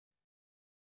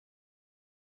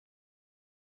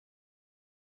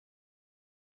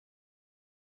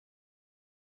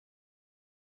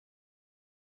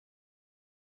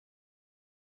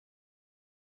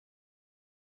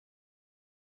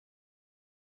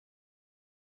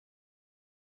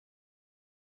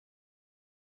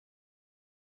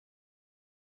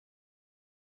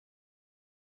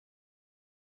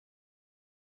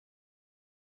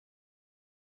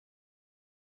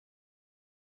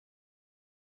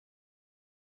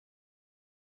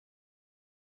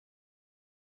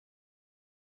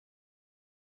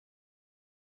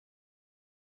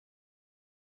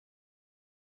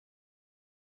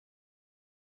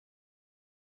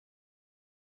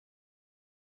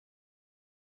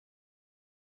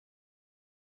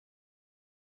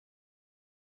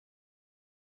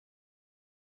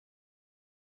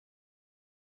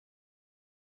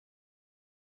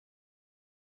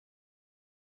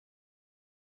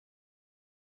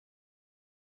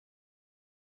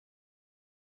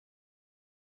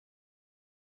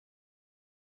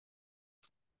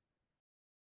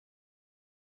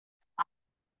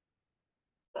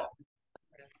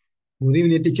Good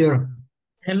evening, teacher.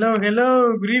 Hello,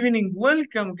 hello, good evening.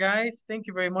 Welcome, guys. Thank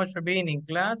you very much for being in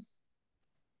class.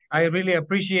 I really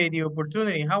appreciate the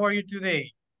opportunity. How are you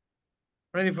today?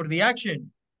 Ready for the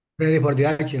action? Ready for the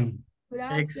action.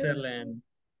 Excellent.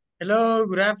 Hello,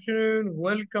 good afternoon.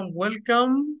 Welcome,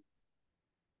 welcome.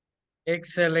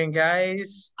 Excellent,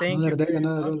 guys. Thank you Another day, very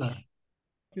another dollar.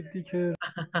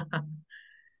 much.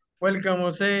 Welcome,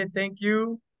 Jose. Thank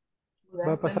you.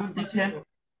 Va a pasar.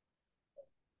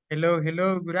 Hello,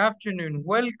 hello, good afternoon.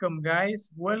 Welcome, guys.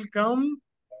 Welcome.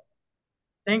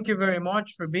 Thank you very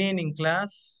much for being in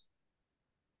class.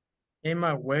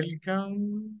 Emma,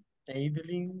 welcome.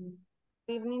 Adeline.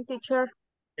 Evening, teacher.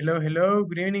 Hello, hello,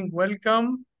 good evening,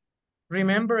 welcome.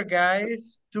 Remember,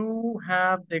 guys, to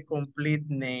have the complete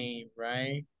name,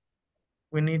 right?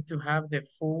 We need to have the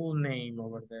full name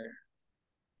over there.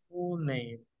 Full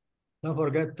name. Don't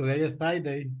forget, today is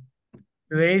Friday.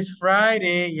 Today is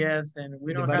Friday, yes, and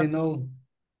Everybody know.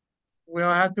 we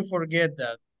don't have to forget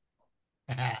that.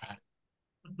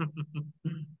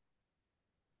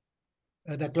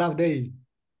 The club day.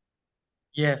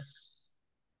 Yes.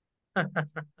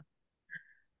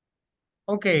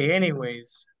 Okay,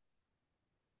 anyways.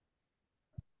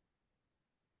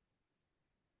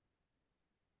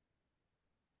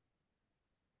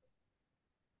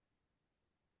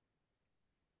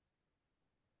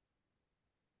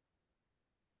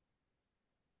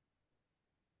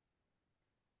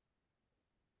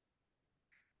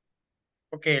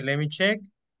 Okay, let me check.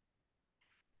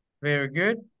 Very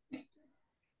good.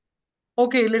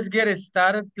 Okay, let's get it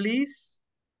started, please.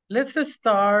 Let's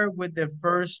start with the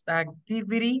first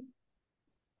activity.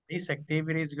 This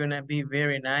activity is gonna be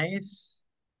very nice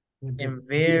and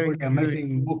very Beautiful, good.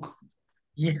 amazing book.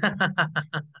 Yeah.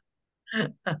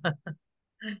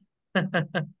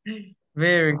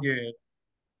 Very good.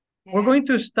 We're going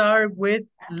to start with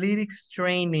lyrics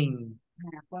training.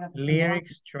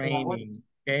 Lyrics training,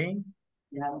 okay?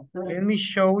 Let me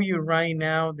show you right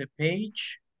now the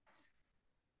page.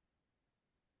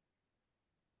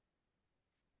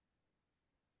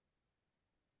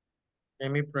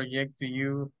 Let me project to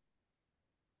you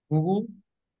Google.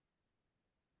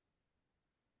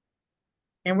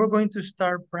 And we're going to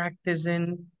start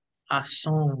practicing a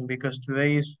song because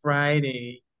today is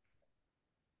Friday.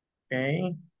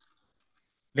 Okay.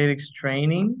 Lyrics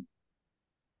training.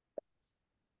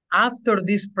 After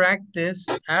this practice,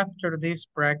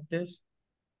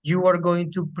 you are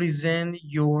going to present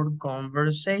your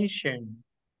conversation.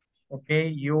 Okay,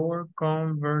 your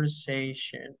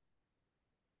conversation.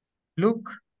 Look,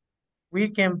 we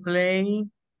can play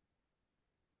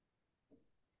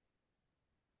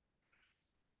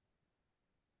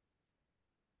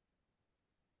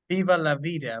Viva la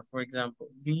Vida, for example.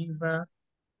 Viva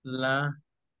la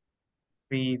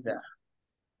Vida.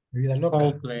 Vida loca.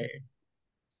 Coldplay.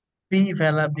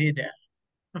 Viva la Vida.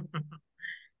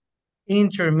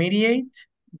 Intermediate.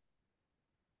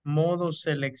 Modo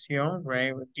selección,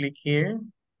 right? We click here.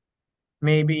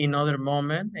 Maybe another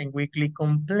moment and we click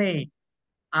on play.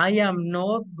 I am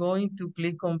not going to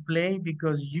click on play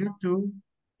because YouTube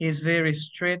is very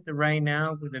strict right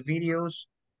now with the videos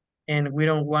and we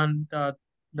don't want that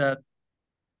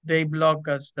they block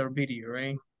us their video,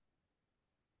 right?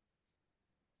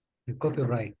 The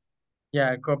copyright.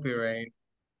 Yeah, copyright.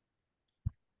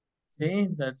 See,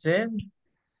 that's it.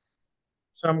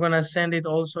 So I'm gonna send it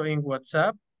also in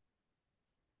WhatsApp.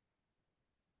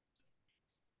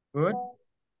 Good.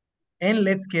 And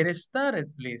let's get it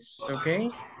started, please, okay?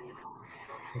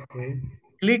 Okay.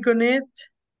 Click on it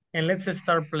and let's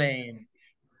start playing.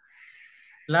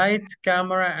 Lights,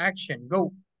 camera, action,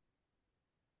 go.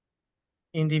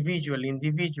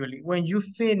 Individually. When you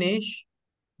finish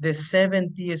the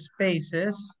 70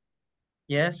 spaces,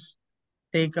 yes,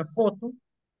 take a photo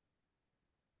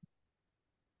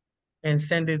and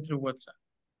send it through WhatsApp.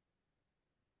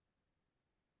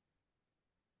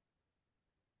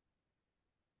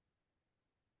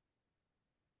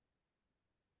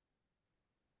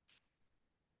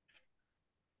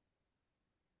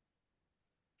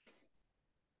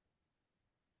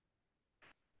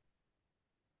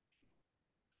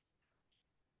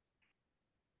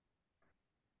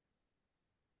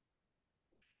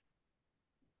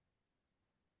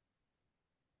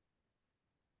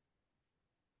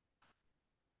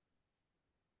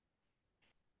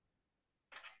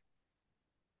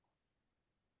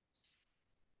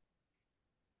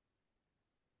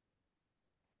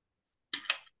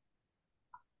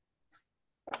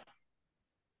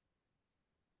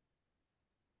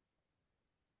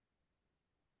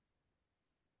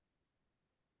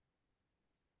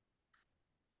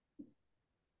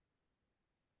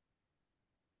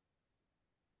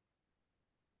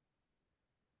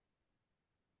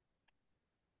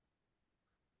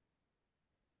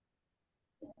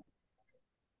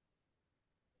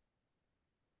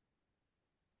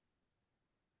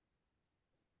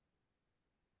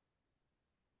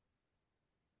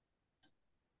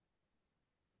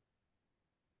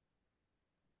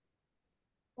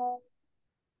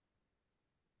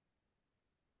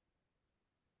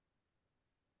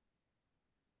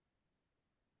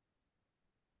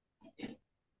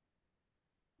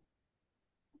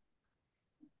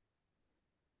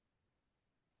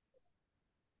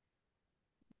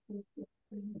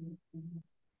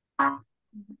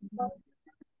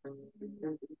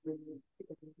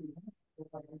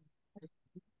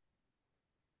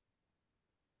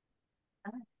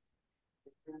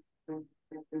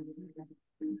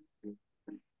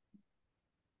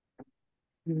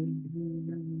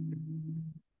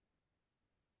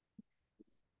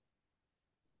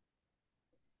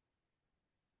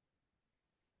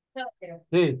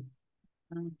 Sí.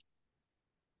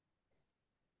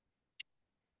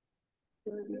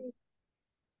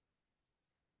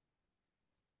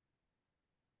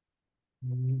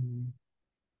 Mm,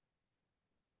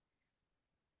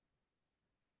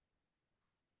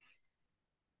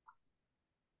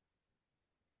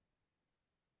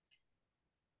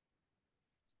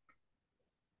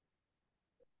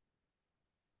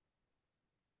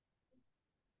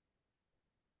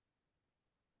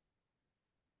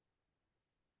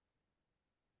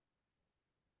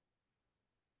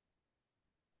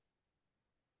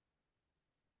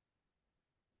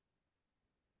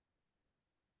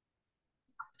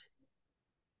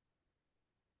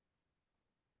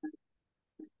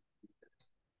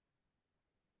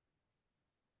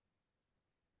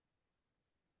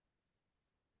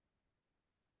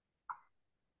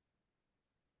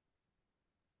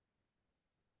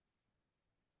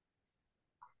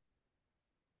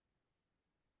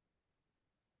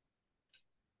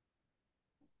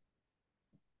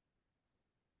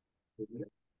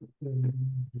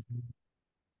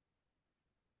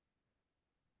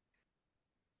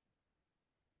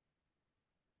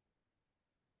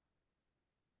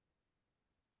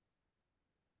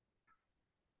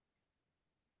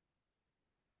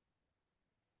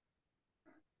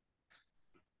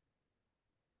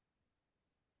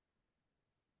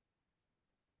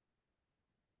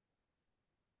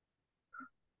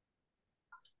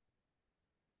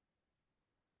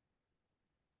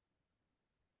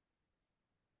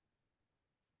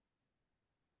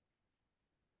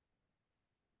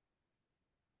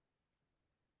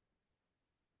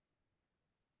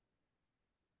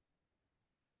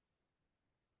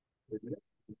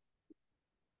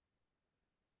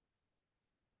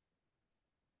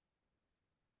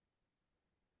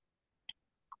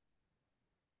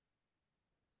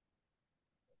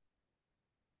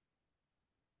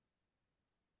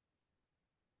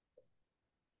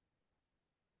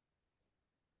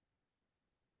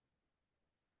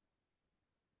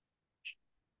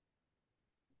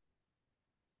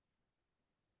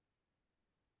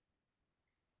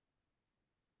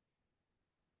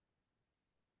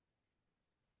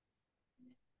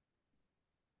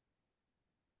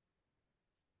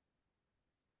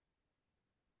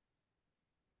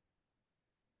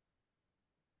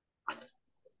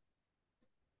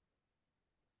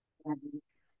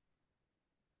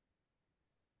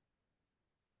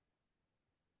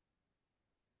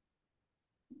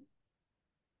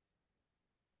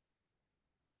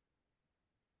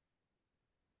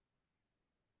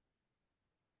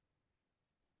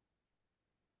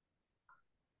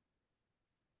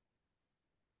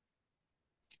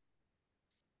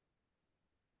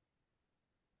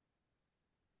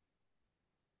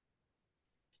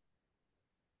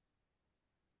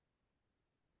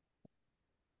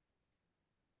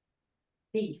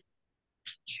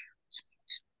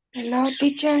 Hello,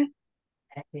 teacher.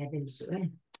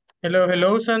 Hello,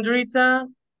 hello, Sandrita.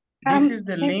 This is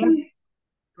the link Listen.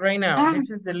 right now. Ah, This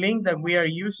is the link that we are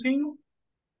using.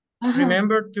 ajá.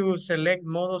 Remember to select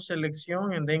modo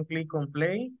selección and then click on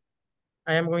play.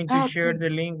 I am going to share Okay. the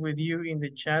link with you in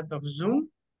the chat of Zoom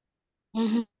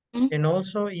Ujú. and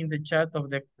also in the chat of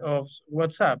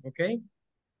WhatsApp, okay?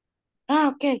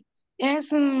 Okay.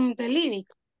 Es the lyric.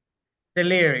 The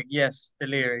lyric, yes, the Ah,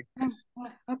 lyrics.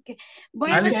 ok.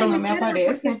 Voy a ver Teacher, si no me Alison, me carga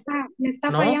porque aparece. me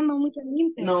está ¿no? fallando mucho el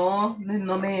Inter. No,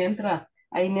 no me entra.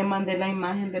 Ahí me mandé la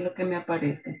imagen de lo que me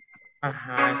aparece.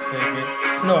 Ajá, estoy bien.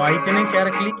 No, ahí tienen que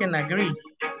dar clic en agree.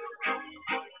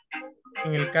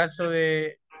 En el caso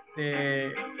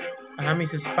ajá,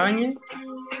 Miss España,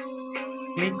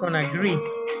 click on agree.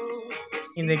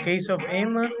 In the case of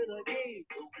Emma,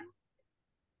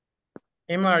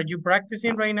 are you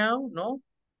practicing right now? No?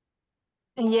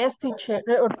 Yes, teacher.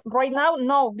 Right now,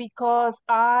 no, because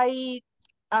le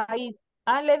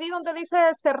di donde dice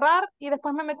cerrar y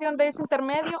después me metí donde dice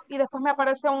intermedio y después me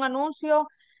aparece un anuncio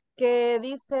que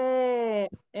dice,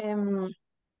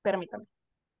 permítame,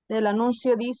 el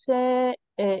anuncio dice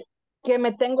que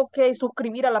me tengo que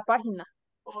suscribir a la página.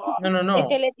 No, Es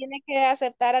que no. le tiene que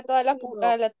aceptar a toda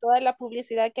la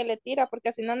publicidad que le tira,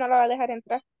 porque si no, no la va a dejar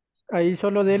entrar. Ahí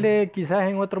solo dele quizás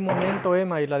en otro momento,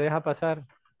 Emma, y la deja pasar.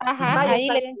 Ajá, Vaya, Ujú. ahí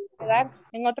está le bien. tiene que dar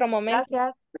en otro momento.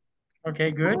 Gracias.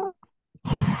 Okay, good.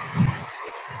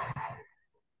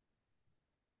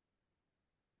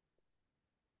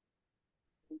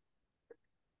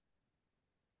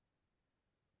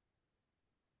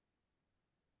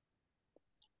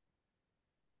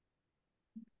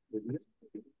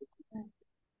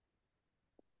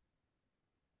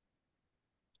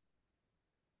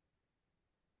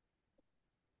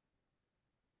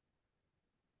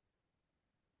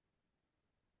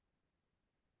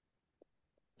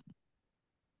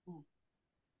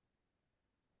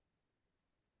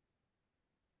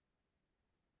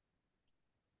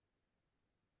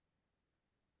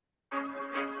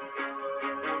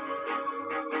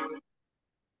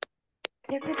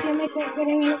 ¿Qué se tiene que hacer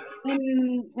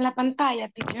en la pantalla,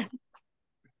 teacher?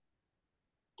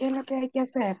 ¿Qué es lo que hay que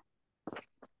hacer?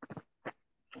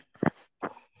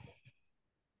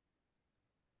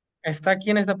 ¿Está aquí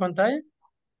en esta pantalla?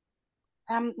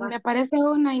 Me aparece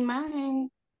una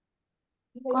imagen.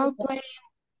 Coldplay,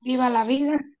 viva la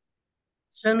vida.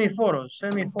 Send me photos,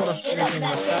 please, in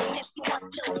WhatsApp.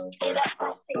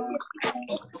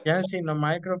 Jancy, no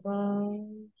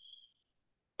microphone.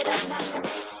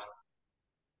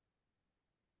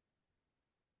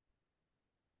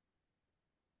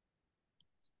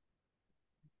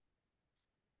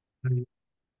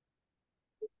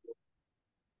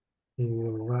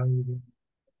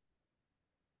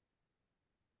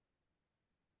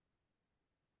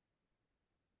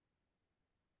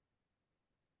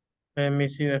 Let me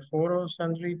see the photos,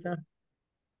 Sandrita.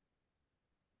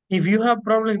 If you have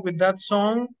problems with that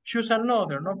song, choose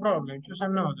another, no problem, choose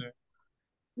another.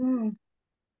 Mm,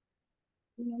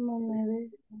 no me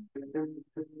deja.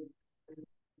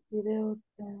 Video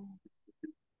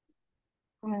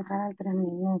comenzar en 3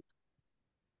 minutos.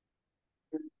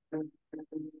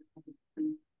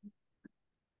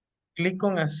 Clic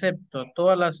con acepto,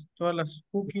 todas las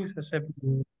cookies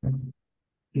acepto.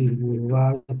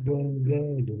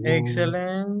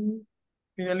 Excellent.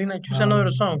 Fidelina, choose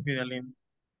another song, Fidelina.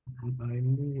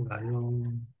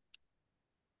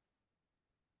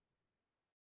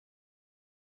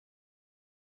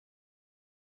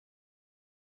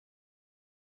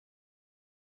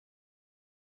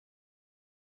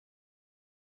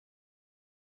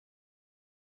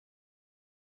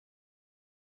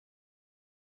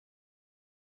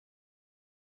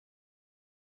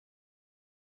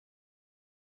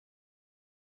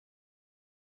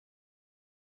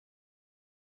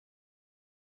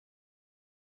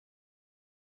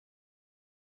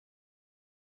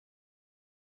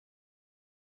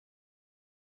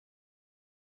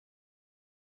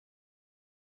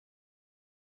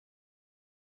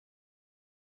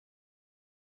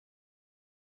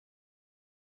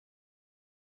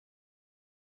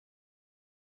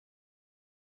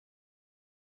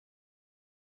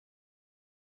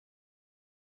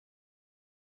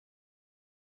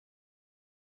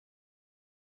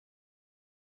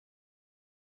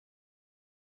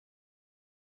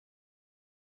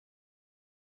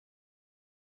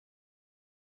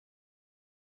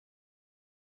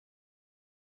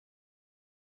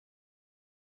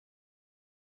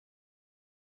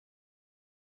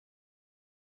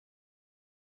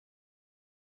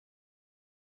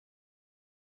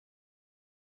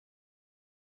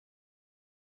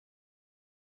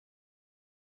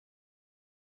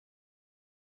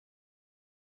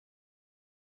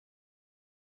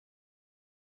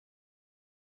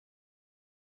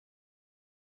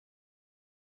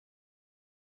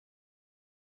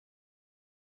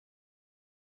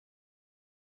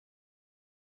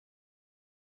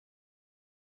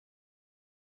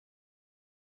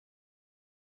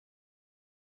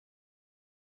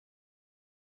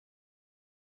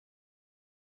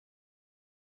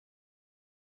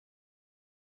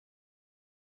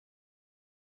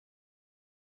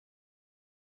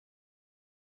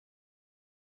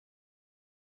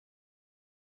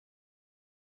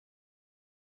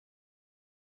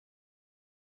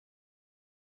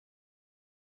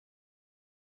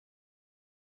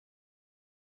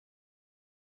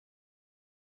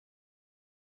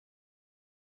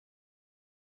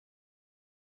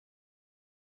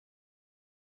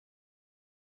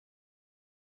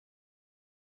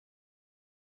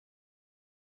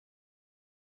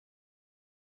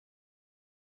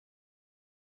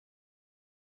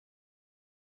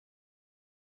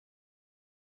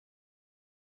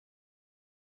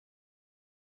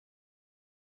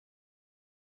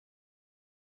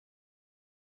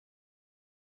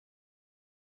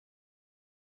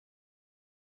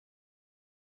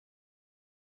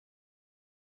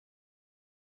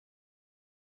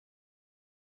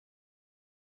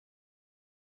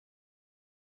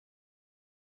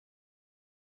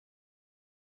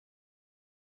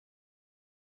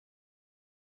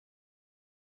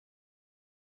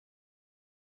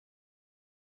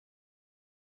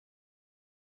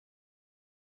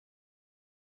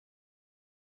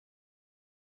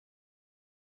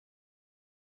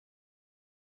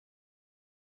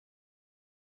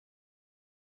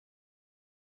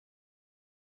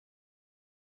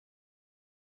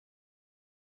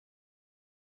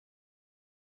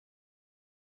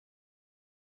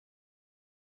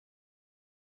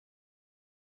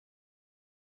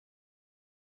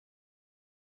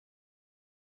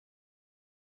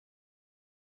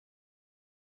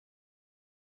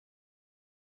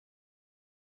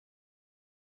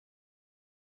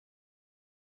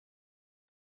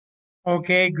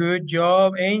 Okay, good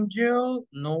job, Angel,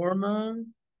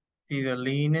 Norman,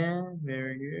 Fidelina,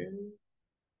 very good.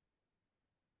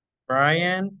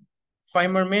 Brian, 5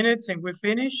 more minutes and we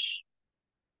finish.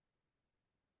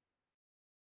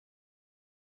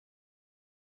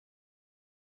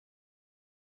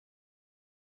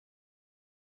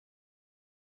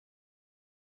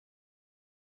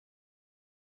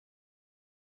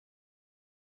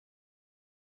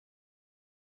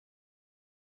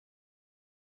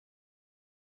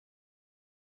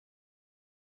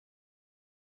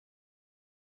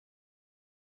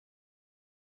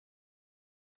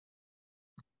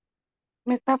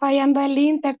 Me está fallando el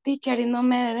Inter, teacher, y no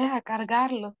me deja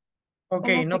cargarlo.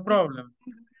 Okay, Solo no sé que... problem.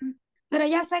 Pero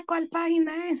ya sé cuál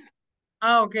página es.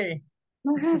 Ah, okay.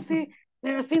 Ajá, sí,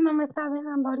 pero sí no me está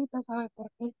dejando ahorita, ¿sabe por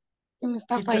qué? Que me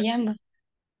está It's, fallando.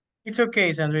 it's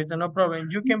okay, Sandrita, no problem.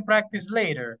 You can practice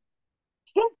later.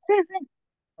 Sí, sí, sí.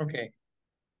 Okay.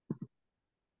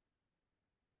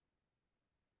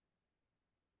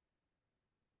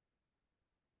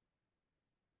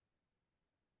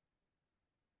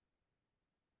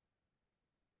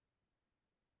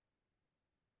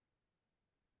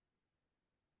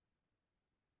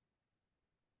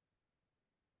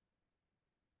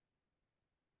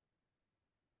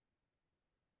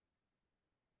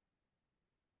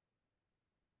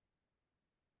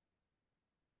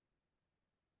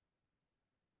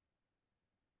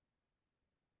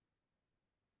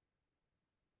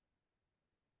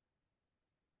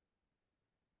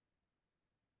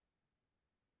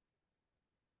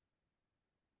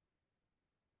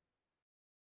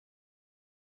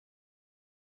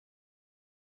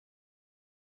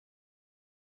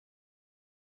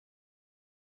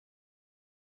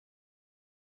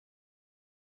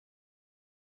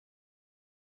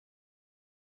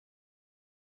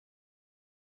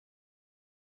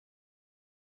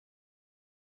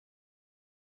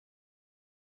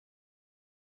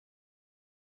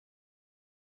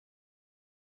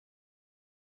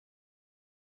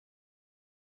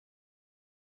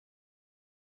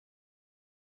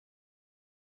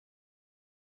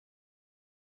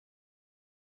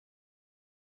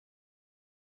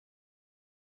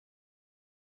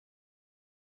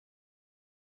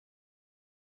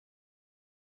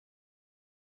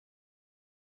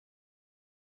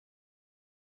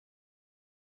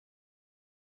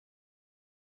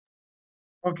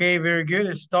 Okay, very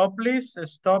good. Stop, please.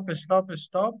 Stop, stop,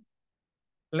 stop.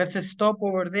 Let's stop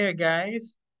over there,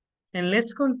 guys. And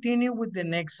let's continue with the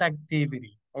next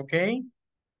activity, okay?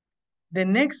 The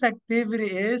next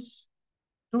activity is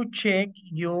to check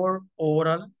your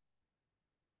oral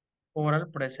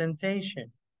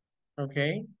presentation,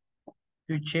 okay?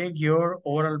 To check your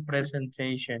oral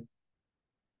presentation.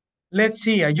 Let's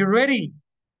see, are you ready?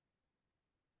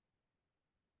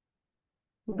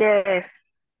 Yes.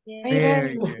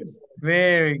 Very good,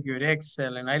 very good,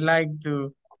 excellent. I like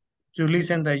to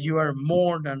listen that you are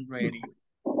more than ready.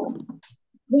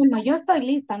 Bueno, yo estoy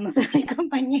lista, no sé mi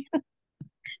compañero.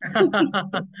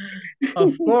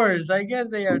 Of course, I guess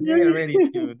they are ready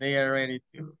too. They are ready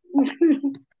too.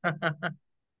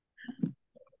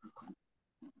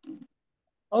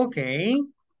 Okay.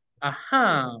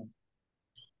 Ajá.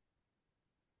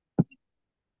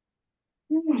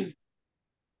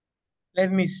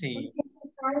 Let me see.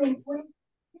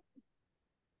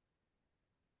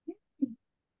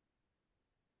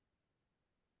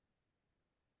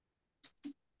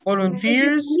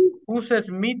 Volunteers, who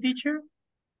says me, teacher?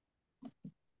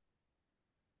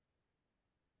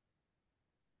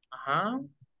 Ajá.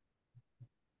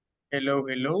 Hello,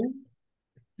 hello.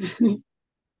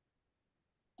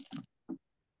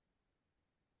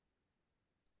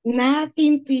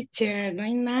 Nothing, teacher, no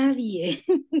hay nadie.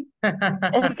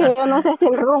 Es que yo no sé si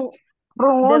el room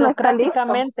 1 está listo.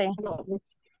 Democráticamente.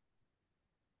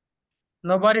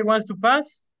 Nobody wants to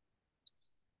pass?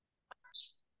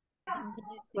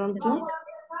 Room two.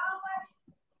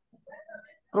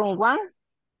 Room 1.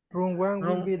 Room 1 will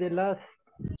Room, be the last.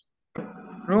 De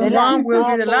room la. one will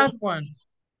be the Ok. last one.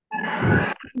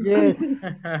 Yes.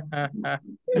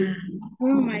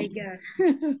 Oh my God.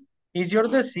 It's your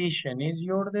decision, it's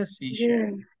your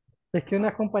decision. Yeah. Es que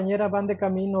unas compañeras van de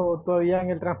camino todavía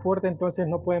en el transporte, entonces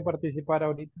no pueden participar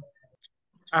ahorita.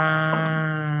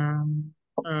 Ah,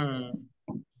 mm,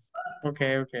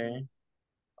 okay, okay.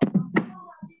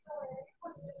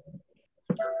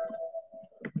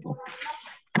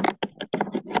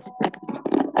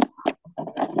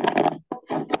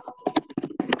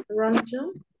 Room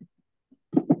two.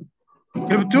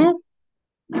 Group two?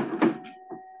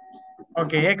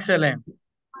 Okay, excellent.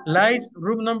 Lights,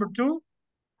 room number 2.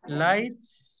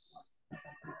 Lights,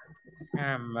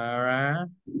 camera,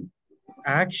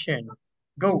 Action.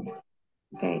 Go.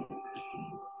 Okay.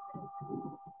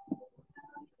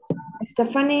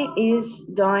 Stephanie is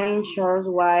doing chores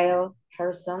while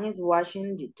her son is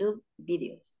watching YouTube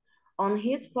videos on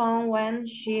his phone. When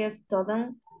she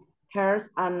suddenly hears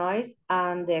a noise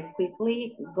and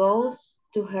quickly goes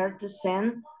to her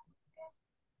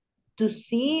to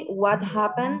see what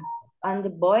happened, and the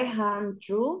boy hand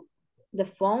threw the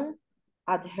phone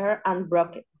at her and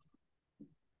broke it.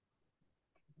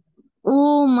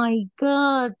 Oh my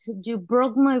God, you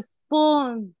broke my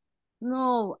phone.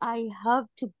 No, I have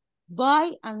to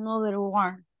buy another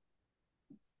one.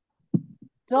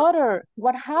 Daughter,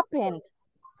 what happened?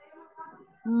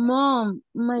 Mom,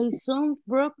 my son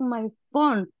broke my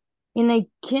phone and I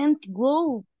can't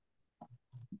go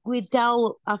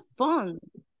without a phone.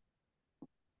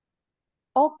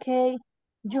 Okay,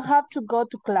 you have to go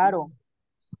to Claro.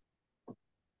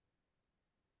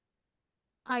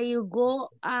 I'll go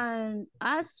and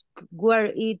ask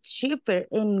where it's cheaper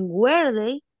and where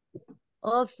they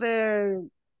offer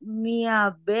me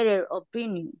a better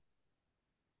opinion.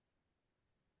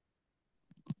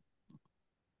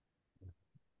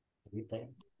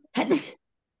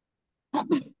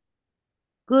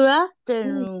 Good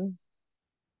afternoon.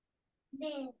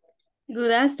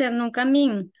 Good afternoon,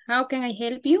 Camille. How can I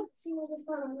help you?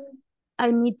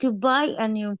 I need to buy a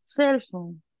new cell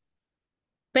phone.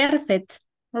 Perfect.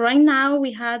 Right now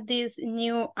we have these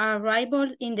new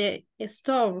arrivals in the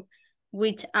store,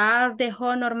 which are the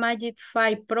Honor Magic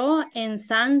 5 Pro and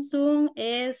Samsung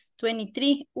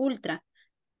S23 Ultra.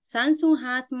 Samsung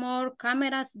has more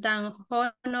cameras than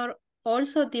Honor.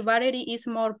 Also, the battery is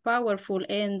more powerful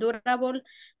and durable.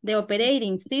 The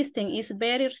operating system is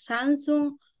better.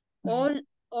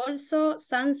 Also,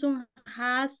 Samsung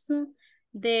has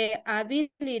the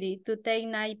ability to take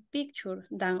night pictures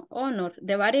than Honor.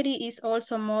 The battery is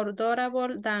also more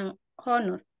durable than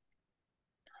Honor.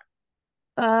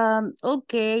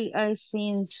 Okay, I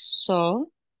think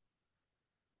so.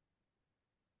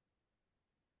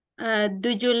 Do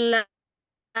you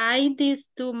like these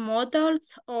two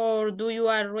models, or do you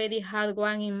already have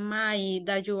one in mind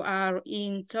that you are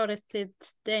interested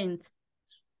in?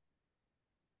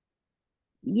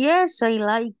 Yes, I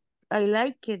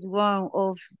like it one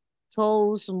of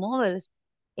those models,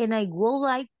 and I would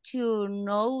like to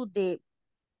know the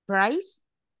price.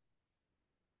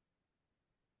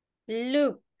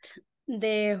 Look,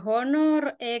 the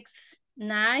Honor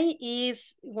X9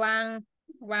 is one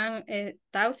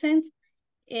thousand,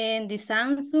 and the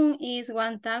Samsung is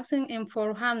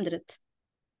 1,400.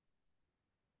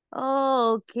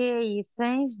 Okay,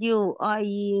 thank you.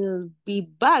 I'll be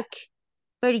back.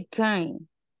 Very kind.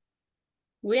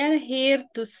 We are here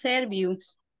to serve you.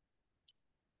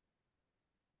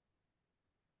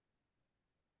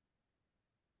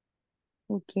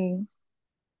 Okay.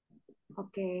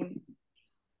 Okay.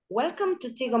 Welcome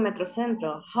to Tigo Metro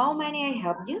Centro. How may I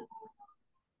help you?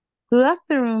 Good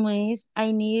afternoon, miss.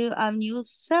 I need a new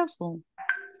cell phone.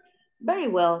 Very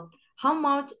well. How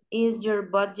much is your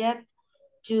budget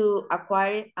to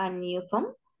acquire a new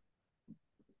phone?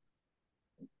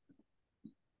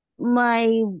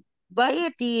 My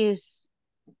budget is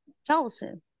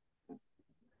 1,000.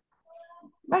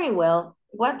 Very well.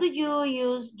 What do you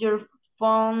use your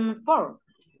phone for?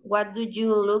 What do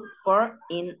you look for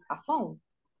in a phone?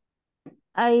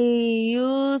 I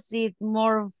use it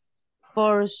more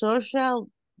for social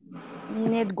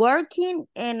networking,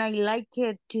 and I like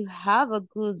it to have a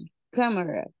good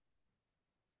camera.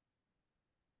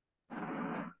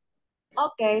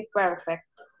 Okay, perfect.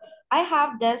 I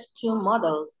have these two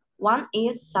models. One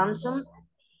is Samsung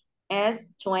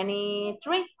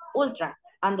S23 Ultra,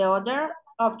 and the other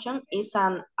option is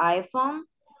an iPhone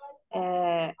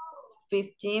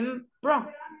 15 Pro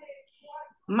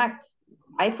Max.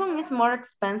 iPhone is more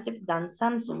expensive than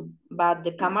Samsung, but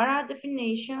the camera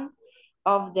definition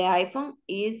of the iPhone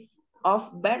is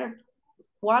of better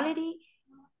quality.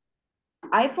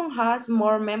 iPhone has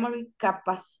more memory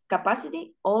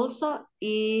capacity. Also,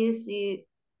 is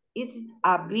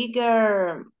a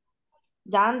bigger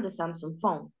than the Samsung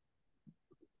phone.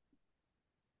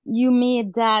 You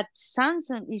mean that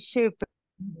Samsung is cheaper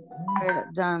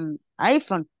than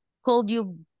iPhone? Could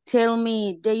you tell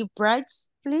me the price,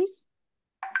 please?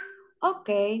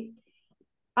 Okay,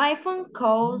 iPhone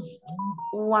cost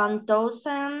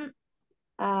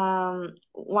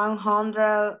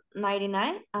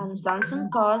 1,199 and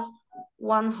Samsung cost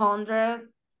 100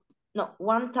 no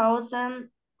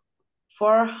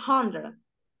 1,400.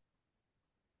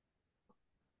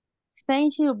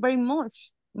 Thank you very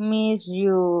much, Miss.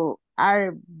 You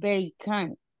are very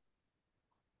kind.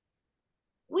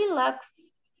 We look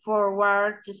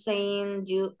forward to seeing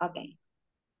you again.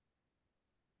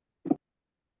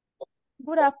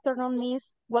 Good afternoon,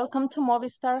 Miss. Welcome to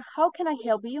Movistar. How can I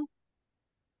help you?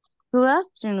 Good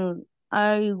afternoon.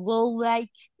 I would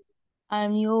like a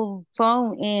new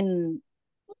phone and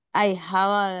I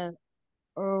have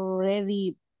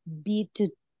already be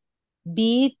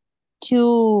been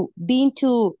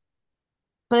to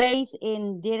place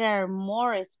and they are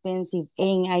more expensive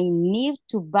and I need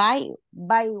to buy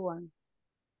one.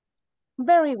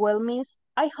 Very well, Miss.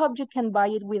 I hope you can buy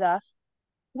it with us.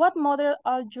 What model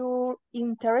are you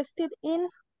interested in?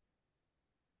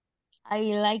 I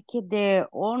like the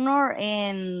Honor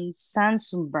and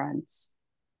Samsung brands.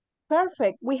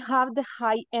 Perfect. We have the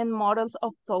high-end models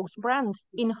of those brands.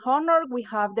 In Honor, we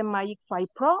have the Magic 5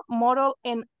 Pro model,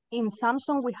 and in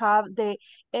Samsung, we have the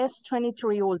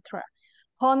S23 Ultra.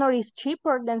 Honor is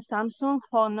cheaper than Samsung.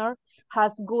 Honor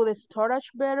has good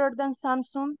storage, better than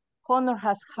Samsung. Honor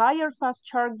has higher fast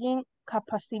charging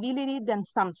capability than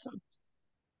Samsung.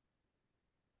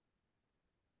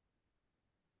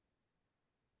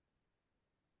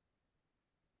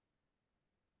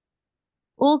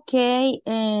 Okay,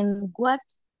 and what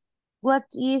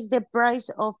is the price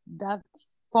of that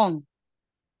phone?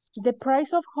 The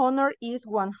price of Honor is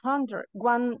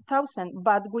 1,000,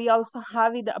 but we also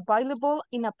have it available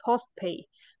in a postpay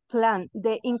plan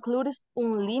that includes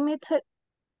unlimited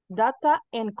data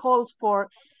and calls for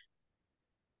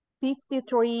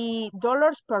 $53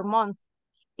 per month.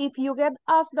 If you get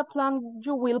us the plan,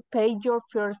 you will pay your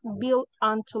first bill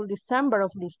until December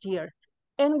of this year.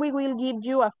 And we will give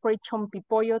you a free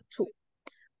chompipollo too.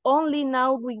 Only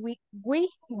now we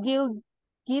will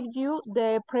give you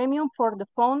the premium for the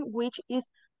phone, which is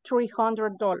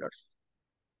 $300.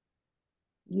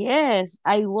 Yes,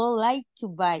 I would like to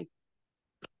buy it.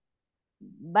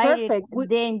 Perfect.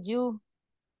 Then you,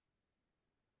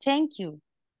 thank you.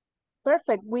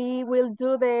 Perfect. We will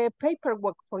do the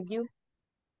paperwork for you.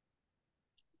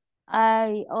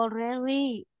 I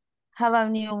already have a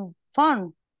new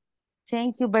phone.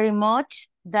 Thank you very much.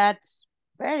 That's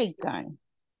very kind.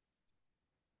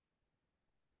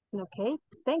 Okay.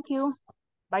 Thank you.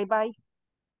 Bye-bye.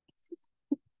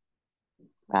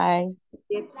 Bye.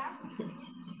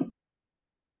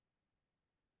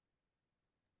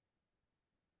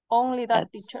 Only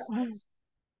that, teacher.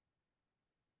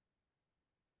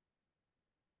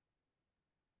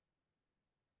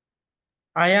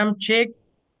 I am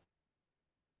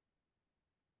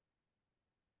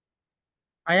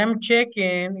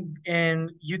checking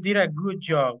and you did a good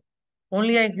job.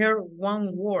 Only I heard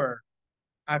one word,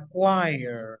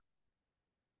 acquire,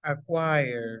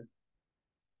 acquire.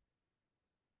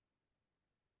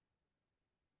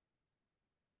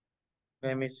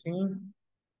 Let me see.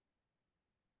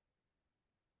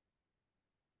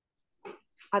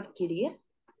 Adquirir.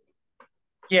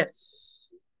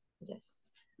 Yes. Yes.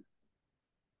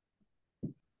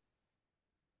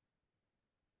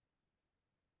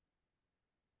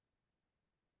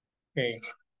 Okay.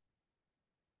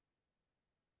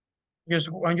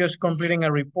 I'm just completing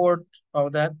a report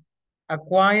of that.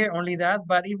 Acquire only that,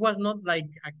 but it was not like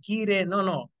Akire. No,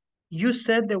 no. You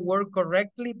said the word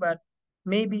correctly, but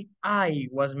maybe I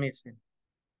was missing.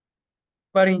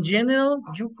 But in general,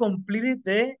 you completed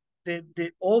the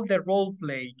all the role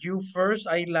play. You first,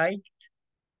 I liked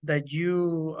that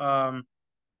you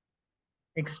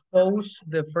exposed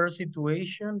the first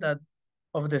situation that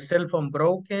of the cell phone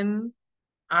broken.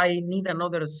 I need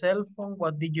another cell phone.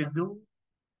 What did you do?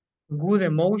 Good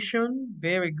emotion,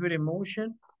 very good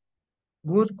emotion.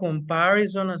 Good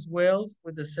comparison as well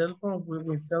with the cell phone,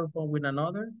 with cell phone with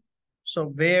another. So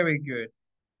very good.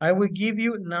 I will give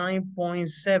you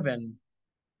 9.7.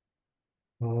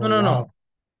 Oh, No, no, wow.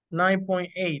 no.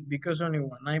 9.8 because only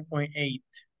one. 9.8.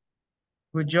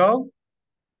 Good job.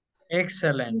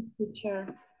 Excellent.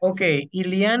 Teacher. Okay,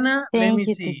 Iliana, let me Thank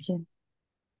you, see. teacher.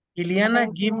 Iliana,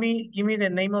 Thank give me the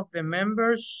name of the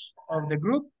members of the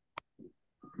group.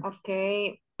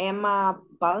 Okay, Emma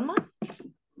Palma.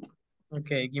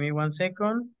 Okay, give me 1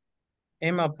 second.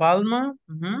 Emma Palma.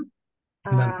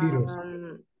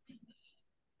 Vampiros.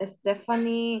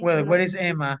 Stephanie. Well, No where sé. is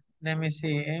Emma? Let me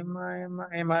see. Emma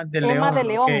de Emma de León.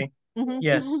 León. Okay.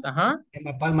 Yes.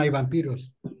 Emma Palma y Vampiros.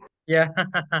 Yeah.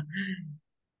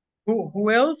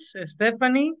 Who else?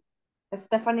 Stephanie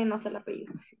Stephanie no sé el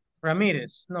apellido.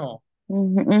 Ramirez. No.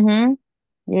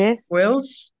 Yes. Who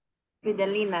else?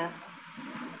 Fidelina.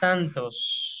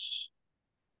 Santos.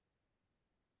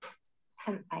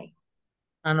 And I.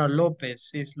 Ah, no,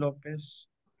 Lopez. Is Lopez.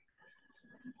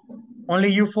 Only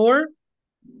you four?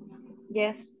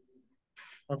 Yes.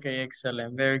 Okay,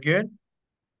 excellent. Very good.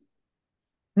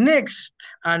 Next,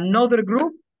 another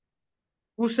group.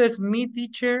 Who says me,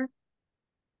 teacher?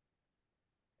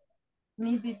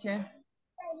 Me, teacher.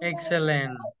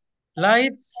 Excellent.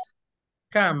 Lights,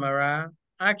 camera,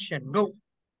 action, go.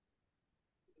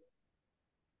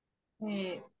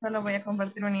 Solo voy a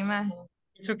compartir una imagen.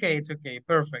 It's okay,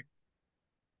 perfect.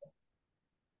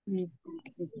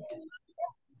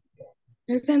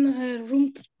 It's in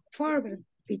room 4,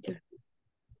 teacher.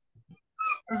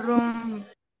 Room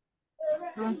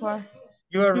 4.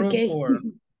 You are room Okay. 4.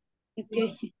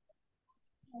 Okay.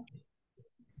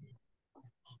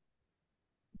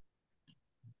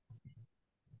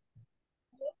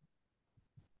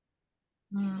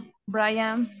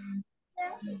 Brian.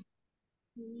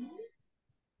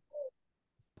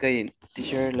 Okay,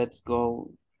 teacher, let's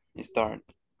go start.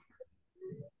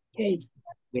 Okay.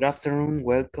 Good afternoon.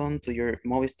 Welcome to your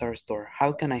Movistar store.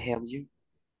 How can I help you?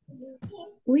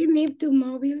 We need two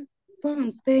mobile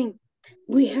phones. Thanks.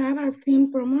 We have a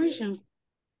SPEN promotion.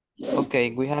 Okay,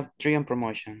 we have 3 on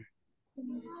promotion.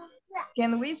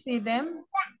 Can we see them?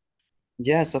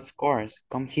 Yes, of course.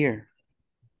 Come here.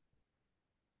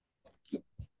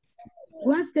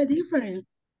 What's the difference?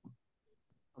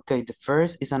 Okay, the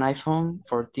first is an iPhone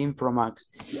 14 Pro Max,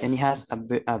 and it has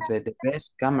the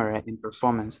best camera in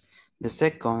performance. The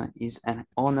second is an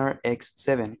Honor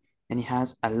X7, and it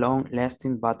has a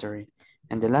long-lasting battery.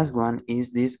 And the last one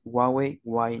is this Huawei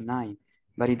Y9,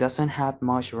 but it doesn't have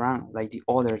much RAM like the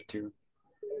other two.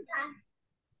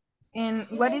 And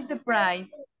what is the price?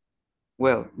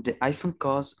 Well, the iPhone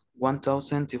costs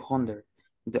 1,200,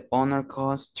 the Honor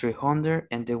costs 300,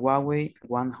 and the Huawei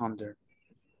 100.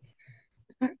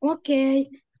 Okay.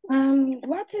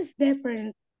 What is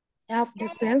different of the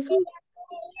cell phone?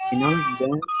 In all of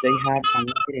them, they have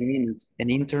unlimited minutes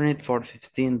and internet for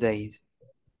 15 days.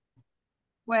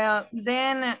 Well,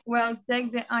 then, well,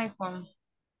 take the iPhone.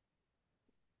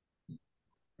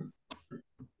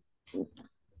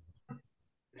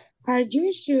 Are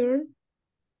you sure?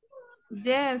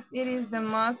 Yes, it is the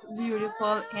most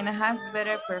beautiful and has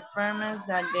better performance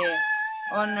than the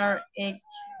Honor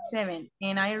X7,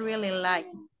 and I really like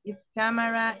its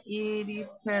camera. It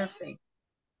is perfect.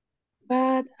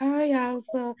 But I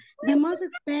also, the most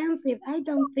expensive, I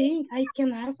don't think I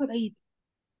can afford it.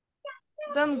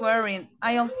 Don't worry,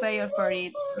 I'll pay for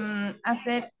it. I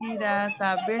said it as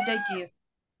a birthday gift.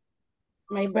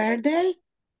 My birthday?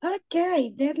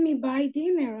 Okay, let me buy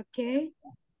dinner, okay?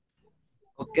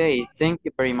 Okay, thank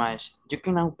you very much. You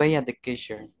can now pay at the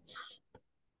cashier.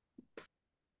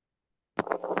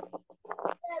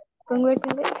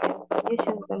 Congratulations, you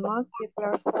chose the most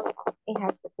popular cell phone. It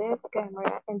has the best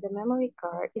camera and the memory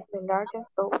card is the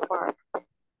largest so far.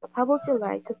 How would you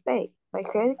like to pay? By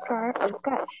credit card or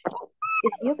cash?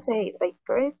 If you pay by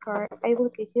credit card, I will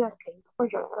give you a case for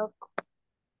your cell phone.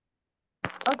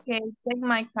 Okay, take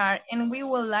my card, and we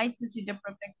would like to see the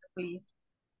protector, please.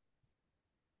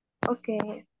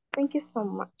 Okay, thank you so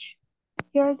much.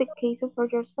 Here are the cases for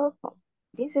your cell phone.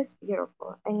 This is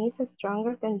beautiful and is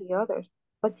stronger than the others,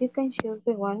 but you can choose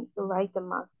the one you like the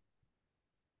most.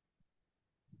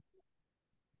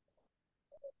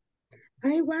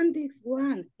 I want this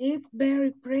one. It's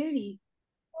very pretty.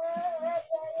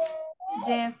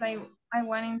 Yes, I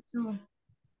want him to.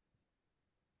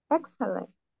 Excellent,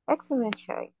 excellent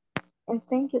choice. And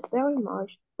thank you very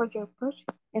much for your purchase.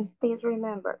 And please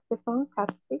remember, the phones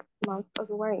have 6 months of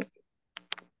warranty.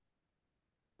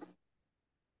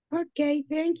 Okay,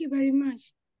 thank you very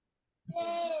much.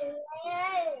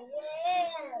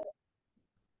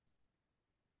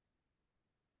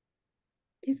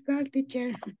 It's called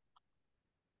teacher.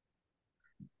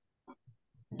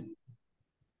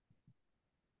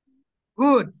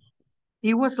 Good.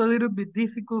 It was a little bit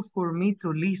difficult for me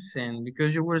to listen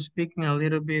because you were speaking a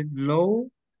little bit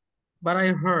low, but I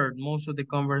heard most of the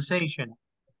conversation.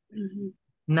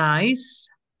 Nice,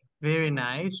 very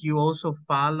nice. You also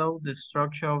follow the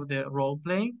structure of the role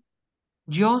play.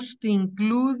 Just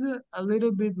include a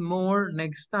little bit more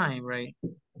next time, right?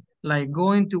 Like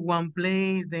going to one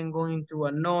place, then going to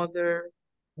another.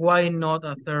 Why not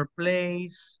a third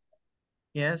place?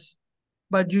 Yes,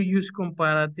 but you use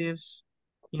comparatives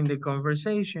in the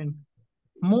conversation.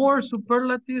 More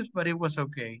superlatives, but it was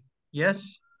okay.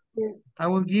 Yes, I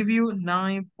will give you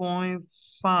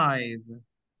 9.5.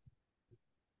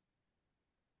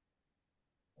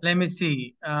 Let me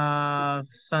see.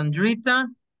 Sandrita,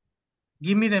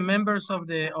 give me the members of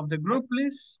the group,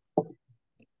 please.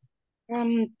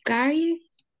 Cari.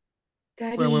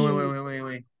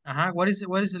 Wait. What is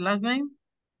the last name?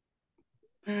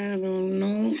 I don't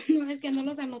know. No, es que no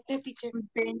los anoté, teacher.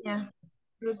 Peña.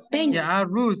 Peña. Yeah,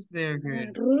 Ruth, very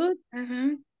good. Ruth,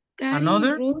 Cari,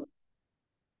 Another? Ruth.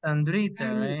 Sandrita,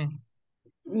 right?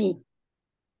 Me.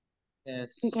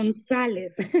 Yes.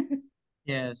 González.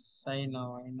 Yes, I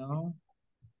know, I know.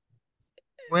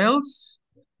 Who else?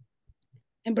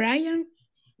 Brian.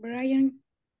 Brian.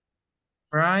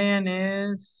 Brian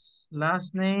is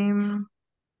last name.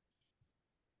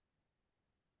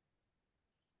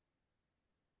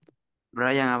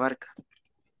 Brian Abarca.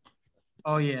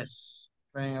 Oh, yes.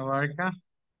 Brian Abarca.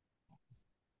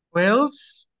 Who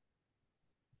else?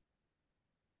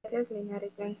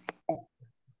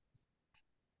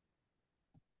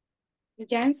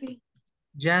 Jancy.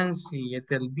 Jancy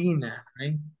Etelvina,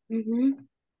 right? Ujú.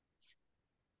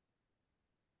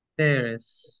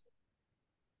 Teres.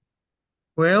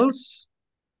 Who else?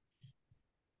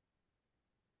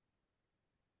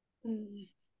 Mm,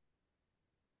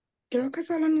 Creo que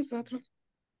solo nosotros.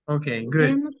 Okay, good.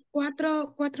 Éramos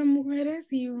cuatro mujeres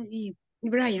y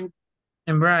Brian.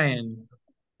 And Brian.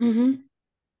 Ujú.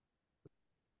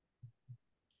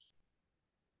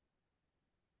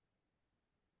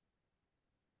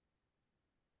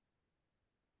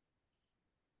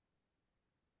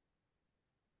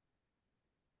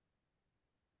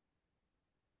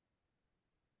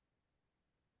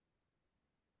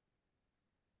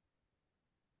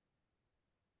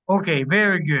 Okay,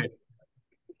 very good.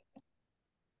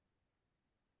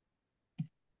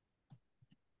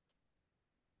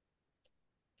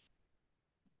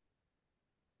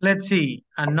 Let's see.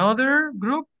 Another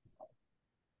group.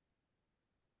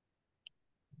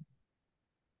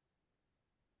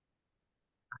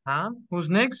 Who's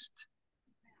next?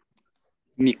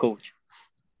 Me, coach.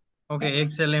 Okay,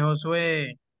 excellent,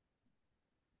 Josué.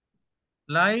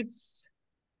 Lights,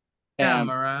 Um,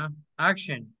 camera,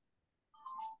 action.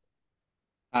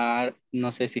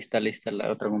 no sé si está lista la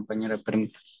otra compañera,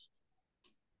 permítame.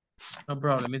 No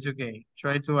problem, it's okay.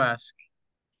 Try to ask.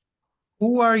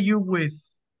 Who are you with?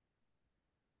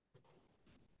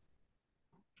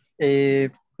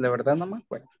 La verdad no me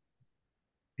acuerdo.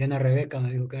 Viene Rebeca,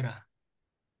 me dijo que era.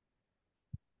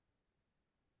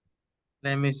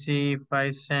 Let me see if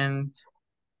I sent.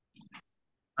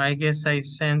 I guess I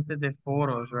sent the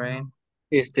photos, right?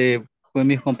 Pues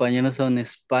mis compañeros son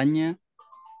España,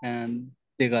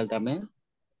 de Galdamés,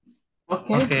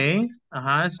 Okay.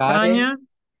 Karen España.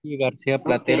 y García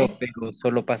Platero, pero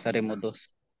solo pasaremos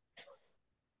dos.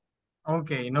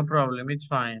 Okay, no problem, it's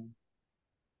fine.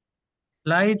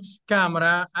 Lights,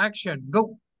 camera, action,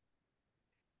 go.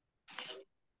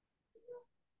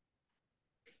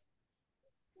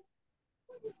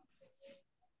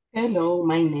 Hello,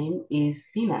 my name is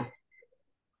Tina.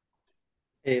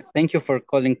 Thank you for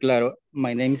calling Claro.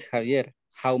 My name is Javier.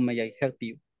 How may I help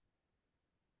you?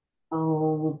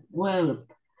 Oh, well,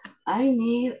 I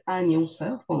need a new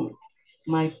cell phone.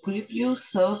 My previous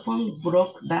cell phone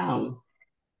broke down.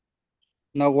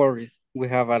 No worries. We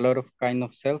have a lot of kind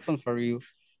of cell phones for you.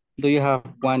 Do you have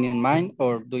one in mind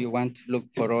or do you want to look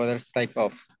for others type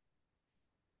of?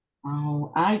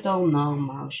 Oh, I don't know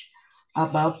much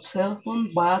about cell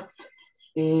phone, but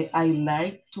I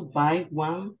like to buy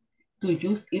one to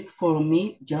use it for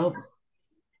me job.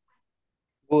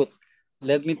 Good.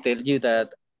 Let me tell you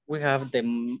that we have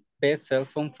the best cell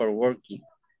phone for working.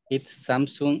 It's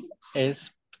Samsung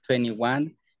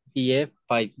S21 EF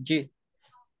 5G.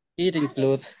 It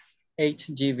includes 8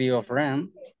 GB of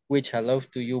RAM, which allows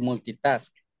to you multitask.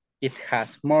 It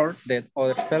has more than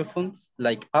other cell phones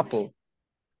like Apple.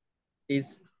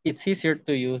 It's easier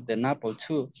to use than Apple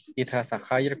too. It has a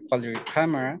higher quality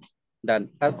camera than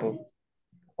Apple.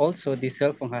 Also, this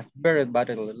cell phone has better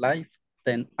battery life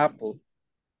than Apple.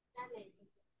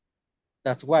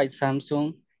 That's why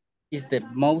Samsung is the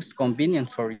most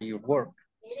convenient for your work.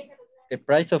 The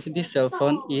price of this cell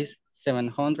phone is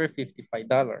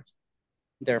 $755.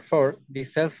 Therefore,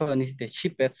 this cell phone is the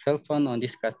cheapest cell phone on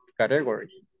this category.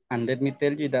 And let me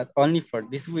tell you that only for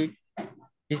this week,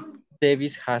 this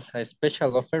Davis has a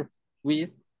special offer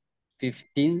with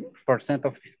 15%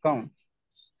 of discount.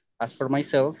 As for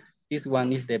myself, this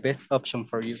one is the best option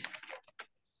for you.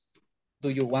 Do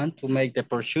you want to make the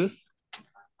purchase?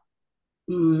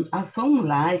 I sound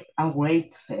like a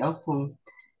great cell phone,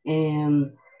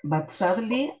 and but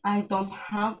sadly I don't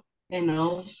have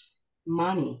enough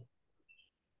money.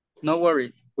 No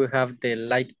worries, we have the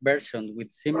light version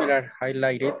with similar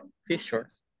highlighted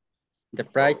features. The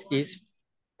price is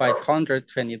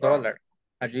 $520.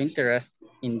 Are you interested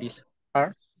in this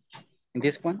car? In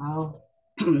this one? Oh,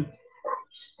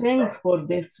 thanks for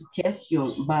the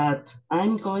suggestion, but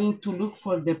I'm going to look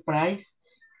for the price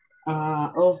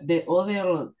of the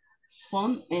other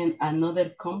phone and another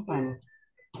company.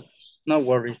 No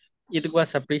worries. It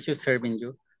was a pleasure serving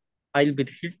you. I'll be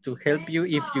here to help you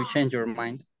if you change your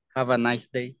mind. Have a nice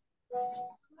day.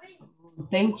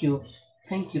 Thank you.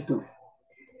 Thank you too.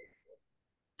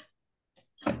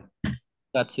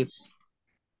 That's it.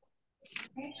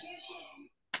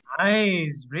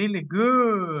 Nice, really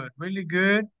good, really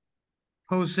good.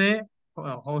 Jose,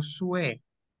 Josue,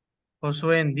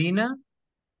 Josue and Dina,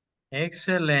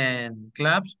 excellent.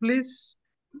 Claps, please.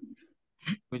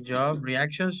 Good job.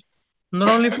 Reactions, not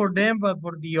only for them, but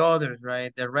for the others,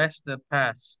 right? The rest that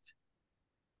passed.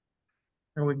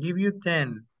 I will give you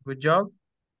 10. Good job.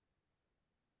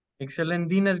 Excellent.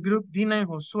 Dina's group, Dina and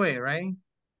Josue, right?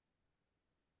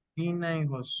 Dina and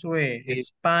Josue, Okay.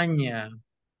 España.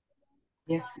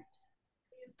 Yes.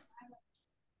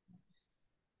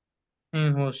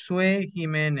 And Josue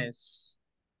Jimenez.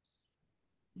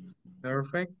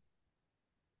 Perfect.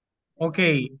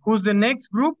 Okay, who's the next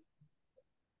group?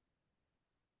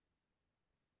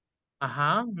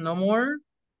 No more.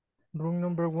 Room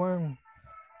number 1.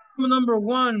 Group number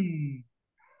 1.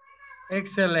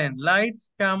 Excellent.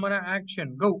 Lights, camera,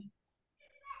 action. Go.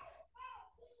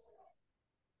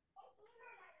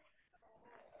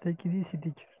 Take it easy,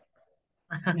 teacher.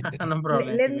 No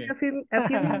problem. It's Let me okay. a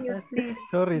few minutes,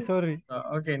 please. Sorry.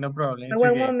 Okay, no problem. It's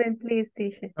One okay. moment, please,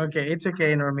 teacher. Okay, it's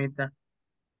okay, Normita.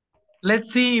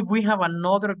 Let's see if we have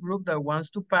another group that wants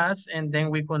to pass, and then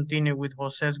we continue with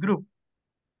Jose's group.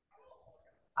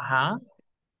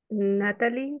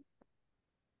 Natalie,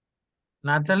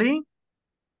 Natalie,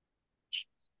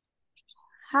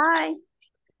 Hi,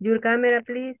 your camera,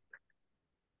 please.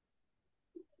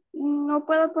 no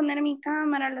puedo poner mi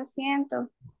cámara, lo siento.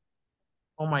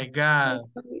 oh my God,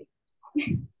 Estoy-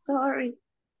 Sorry.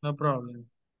 no problem.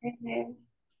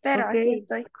 Pero Ok, aquí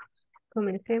estoy.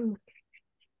 comencemos.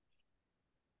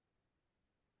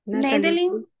 Natalie,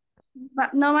 Neidelin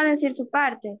no va a decir su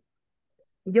parte.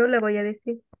 yo le voy a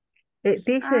decir.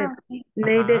 Teacher, Ok.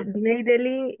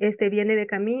 Neidelin viene de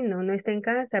camino, no está en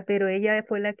casa, pero ella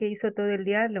fue la que hizo todo el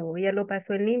diálogo, ella lo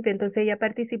pasó en limpio, entonces ella ha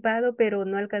participado, pero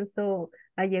no alcanzó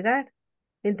a llegar.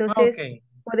 Entonces, Okay.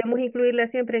 podemos incluirla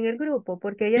siempre en el grupo,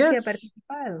 porque ella sí ha Yes.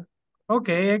 participado,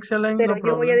 Okay, excellent, pero no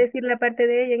yo voy a problem. decir la parte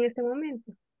de ella en este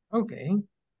momento. Okay.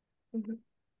 Ujú.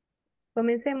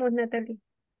 Comencemos, Natalie.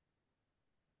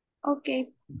 Ok.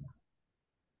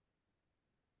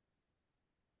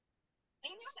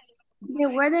 The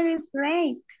weather is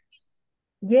great.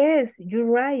 Yes, you're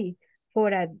right. For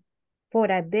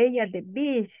a day at the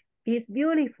beach, it's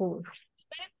beautiful.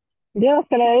 Dios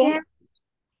te la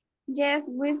Yes, yes,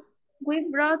 we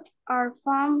brought our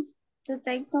phones to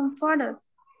take some photos.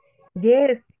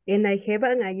 Yes, and I have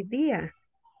an idea.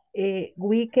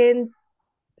 We can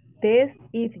test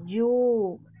if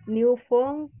your new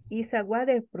phone is a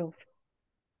waterproof.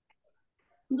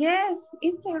 Yes,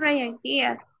 it's a great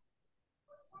idea.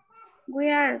 We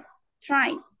are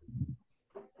trying.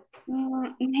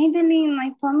 Natalie,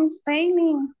 my phone is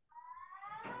failing.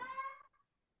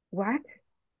 What?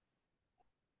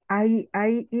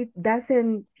 It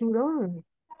doesn't turn on.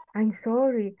 I'm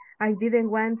sorry. I didn't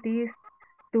want this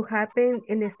to happen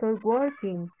and start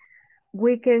working.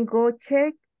 We can go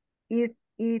check if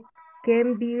it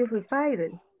can be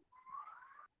repaired.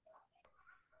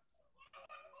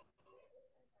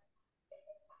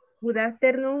 Good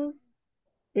afternoon.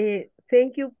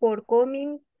 Thank you for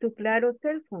coming to Claro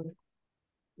cell phone.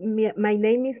 My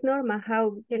name is Norma.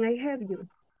 How can I help you?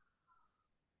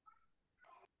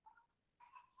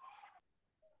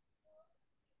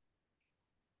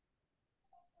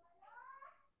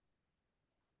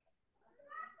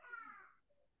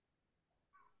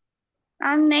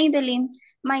 I'm Natalie.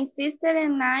 My sister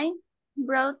and I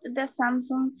brought the the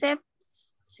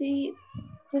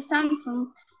Samsung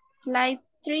Flip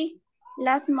 3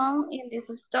 last month in this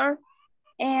store,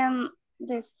 and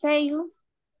the sales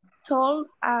told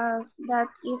us that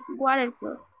it's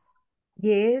waterproof.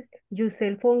 Yes, your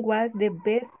cell phone was the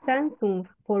best Samsung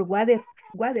for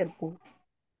waterproof.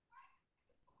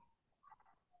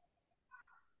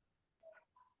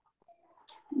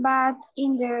 But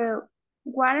in the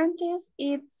warranties,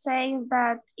 it says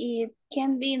that it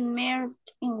can be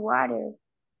immersed in water.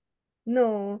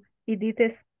 No, it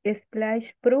is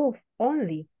splash proof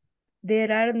only.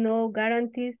 There are no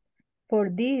guarantees for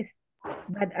this,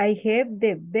 but I have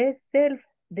the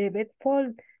best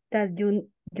phone that you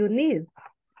need.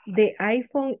 The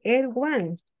iPhone Air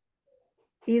 1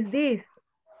 is this.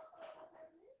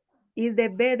 Is the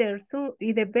better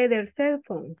cell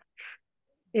phone.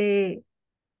 Eh,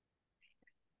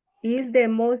 is the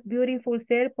most beautiful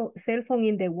cell phone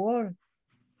in the world.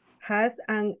 Has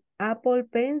an Apple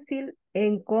Pencil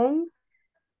and comes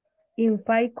in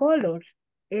 5 colors.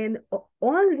 And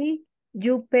only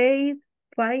you pay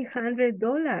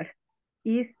 $500.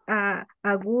 Is a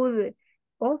good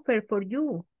offer for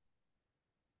you.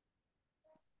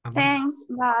 Thanks,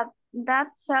 but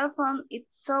that cell phone is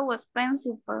so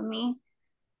expensive for me.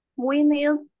 We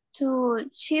need to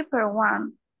cheaper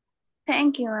one.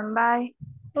 Thank you and bye.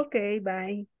 Okay,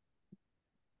 bye.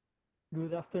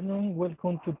 Good afternoon.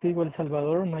 Welcome to Tigo El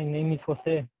Salvador. My name is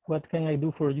Jose. What can I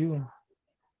do for you?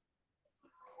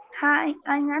 Hi,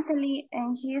 I'm Natalie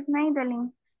and she is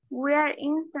Madeline. We are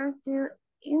interested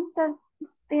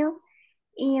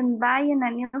in buying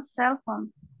a new cell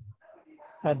phone.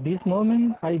 At this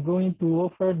moment, I'm going to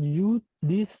offer you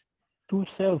these two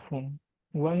cell phones.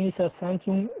 One is a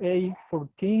Samsung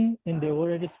A14 and the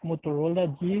other is Motorola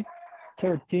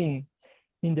G13.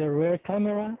 In the rear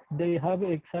camera, they have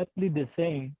exactly the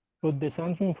same, but the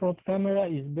Samsung front camera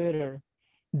is better.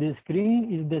 The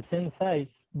screen is the same size,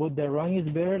 but the RAM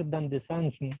is better than the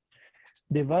Samsung.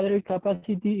 The battery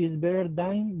capacity is better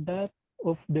than that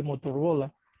of the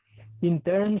Motorola. In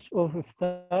terms of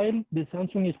style, the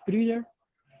Samsung is prettier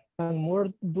and more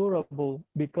durable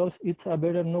because it's a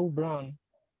better known brand.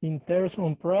 In terms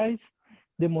of price,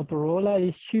 the Motorola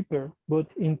is cheaper,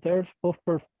 but in terms of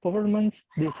performance,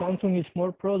 the Samsung is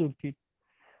more productive.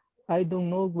 I don't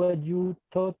know what you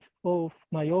thought of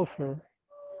my offer.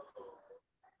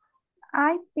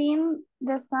 I think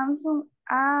the Samsung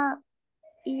A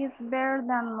is better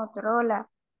than Motorola.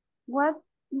 What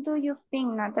do you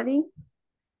think, Natalie?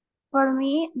 For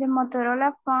me, the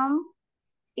Motorola phone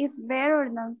is better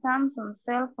than Samsung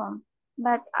cell phone,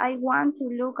 but I want to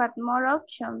look at more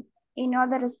options in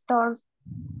other stores.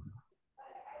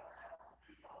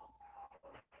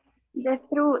 The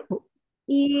truth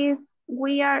is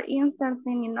we are interested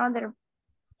in other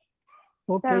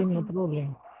cell Okay, no phone.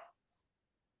 problem.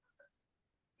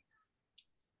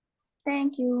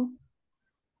 Thank you.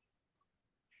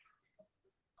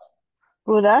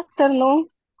 Good afternoon.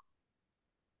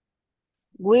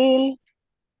 We'll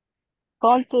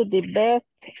come to the best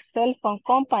cell phone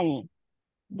company.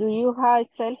 Do you have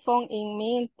cell phone in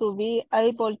mind to be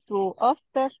able to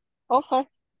offer?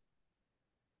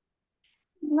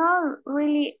 No,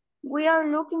 really, we are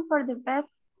looking for the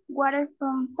best water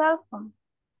from cell phone.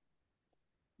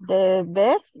 The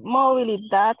best mobile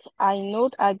that I know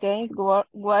against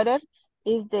water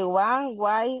is the one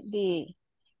with the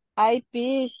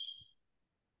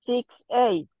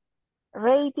IP68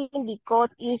 rating because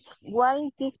it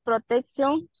guarantees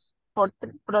protection for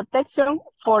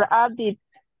up to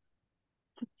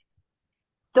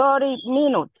 30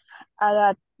 minutes.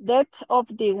 At the depth of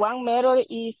the 1 meter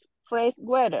is fresh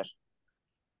water.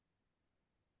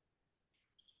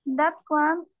 That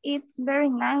one, it's very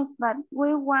nice, but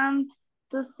we want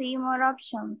to see more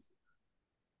options.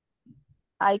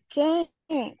 I can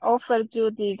offer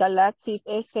you the Galaxy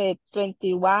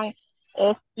S21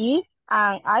 FE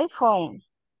and iPhone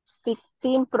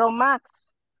 16 Pro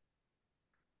Max.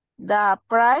 The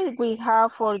price we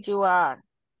have for you are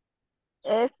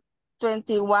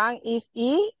S21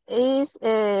 FE is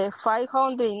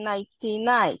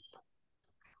 599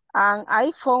 and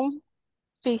iPhone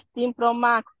 15 Pro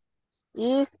Max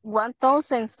is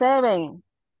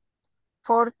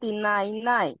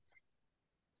 1,749.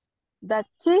 The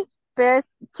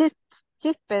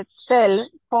cheapest cell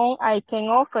phone I can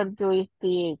offer you is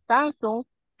the Samsung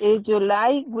if you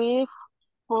like with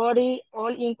 40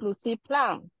 all-inclusive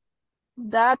plan.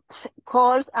 That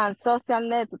calls and social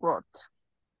network.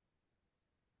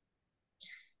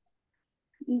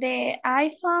 The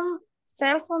iPhone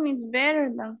cell phone is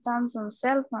better than Samsung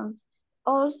cell phone.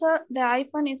 Also, the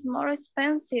iPhone is more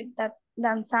expensive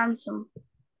than Samsung.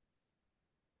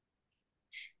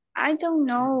 I don't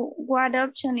know what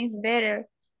option is better.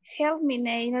 Help me,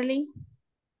 Natalie.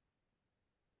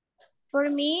 For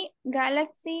me,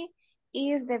 Galaxy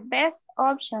is the best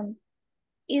option.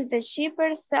 It's the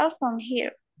cheaper cell phone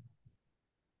here.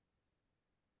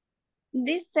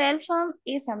 This cell phone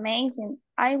is amazing.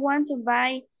 I want to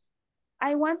buy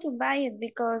it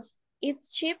because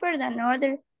it's cheaper than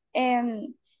other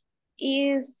and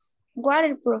is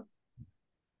waterproof.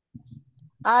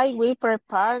 I will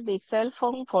prepare the cell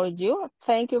phone for you.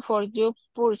 Thank you for your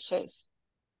purchase.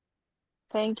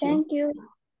 Thank you. Thank you.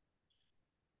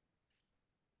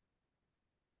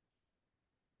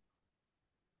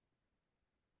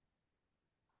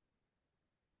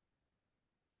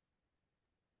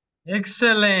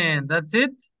 Excellent. That's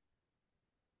it.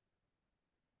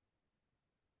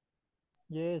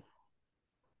 Yes.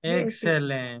 Yes,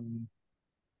 Excellent.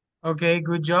 Okay,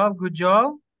 good job, good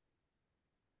job.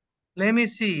 Let me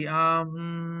see.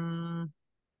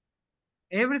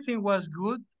 Everything was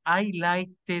good. I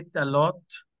liked it a lot.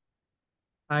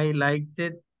 I liked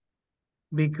it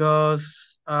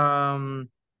because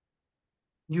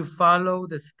you follow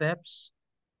the steps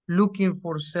looking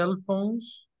for cell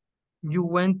phones. you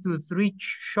went to three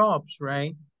shops,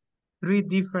 right? Three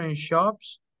different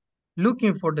shops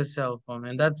looking for the cell phone.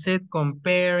 And that's it,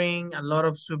 comparing a lot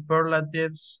of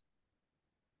superlatives.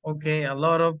 Okay, a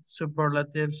lot of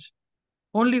superlatives.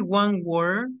 Only one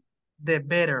word, the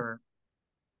better.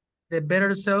 The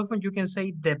better cell phone, you can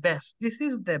say the best. This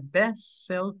is the best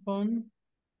cell phone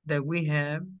that we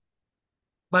have.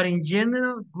 But in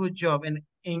general, good job. And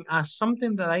as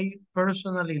something that I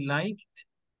personally liked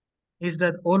is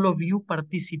that all of you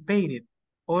participated,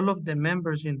 all of the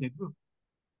members in the group.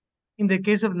 In the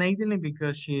case of Nadine,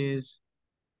 because she is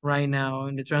right now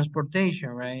in the transportation,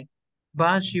 right?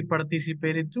 But she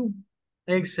participated too.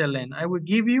 Excellent. I will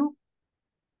give you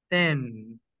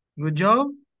 10. Good job.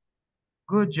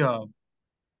 Good job.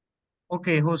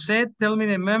 Okay, Jose, tell me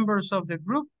the members of the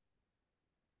group.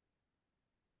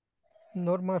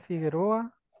 Norma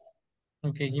Figueroa,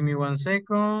 Okay, give me 1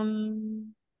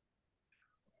 second.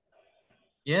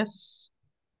 Yes.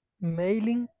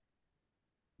 Mailing,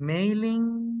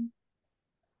 Mailing.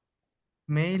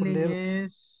 Mailing Toledo,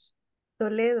 is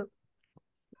Toledo.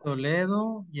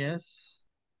 Toledo. Yes.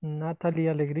 Natalie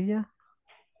Alegría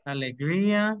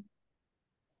Alegría.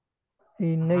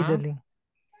 y Ajá. Neidelin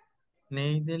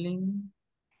Neidelin.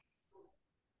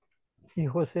 y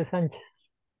José Sánchez.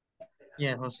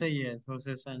 Yeah, Jose, yes.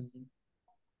 Jose Sanchez.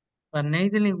 But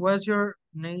Neidelin, what's your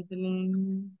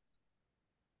Neidelin?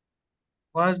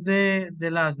 What's the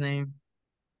last name?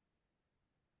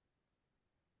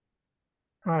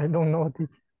 I don't know,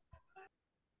 teacher.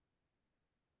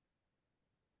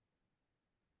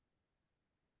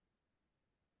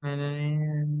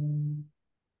 Neidelin.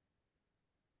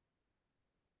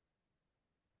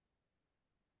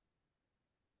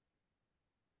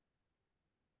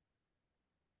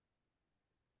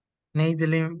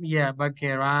 Neidelin, yeah,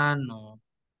 Vaquerano.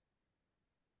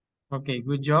 Okay,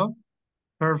 good job.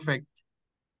 Perfect.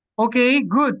 Okay,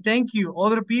 good. Thank you.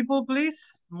 Other people,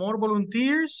 please. More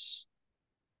volunteers.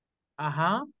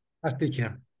 Uh-huh. As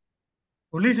teacher.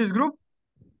 Ulises group.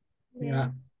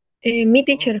 Yeah. Me,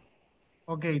 teacher.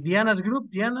 Okay, Diana's group.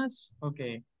 Diana's.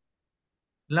 Okay.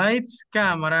 Lights,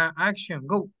 camera, action,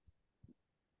 go.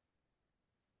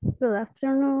 Good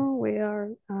afternoon. We are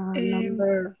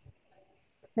number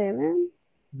 7.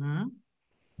 Mhm.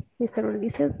 Mr.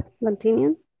 Ulises,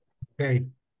 continue. Okay.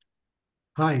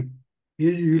 Hi,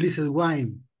 this is Ulysses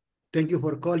Wine. Thank you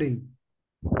for calling.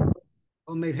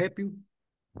 How may I help you?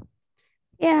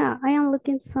 Yeah, I am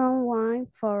looking someone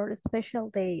for a special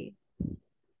day.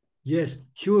 Yes,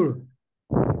 sure.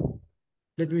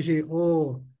 Let me see.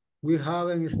 Oh, we have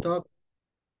in stock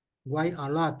white a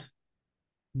lot,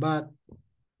 but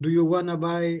do you want to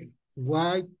buy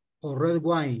white or red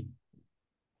wine?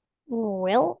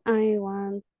 Well, I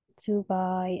want to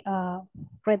buy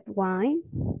red wine.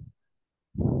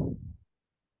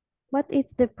 What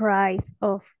is the price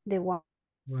of the Well,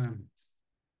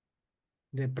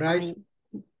 the price wine,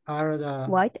 are the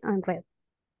white and red?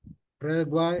 red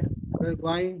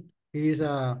wine is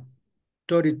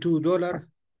 $32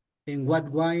 and white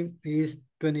wine is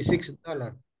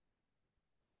 $26.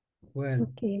 Well,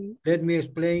 Okay. let me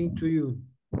explain to you.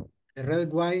 The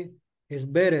red wine is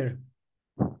better,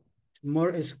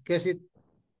 more exquisite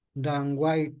than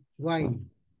white wine.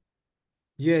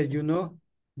 Yes, you know,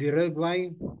 the red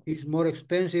wine is more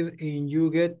expensive and you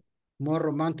get more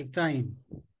romantic time.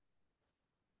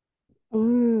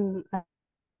 Mm,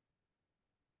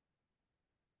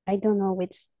 I don't know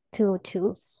which to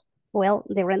choose. Well,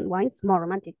 the red wine is more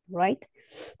romantic, right?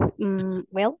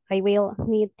 Well, I will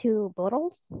need 2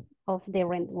 bottles of the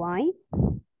red wine.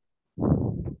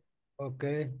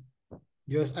 Okay.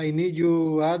 Just I need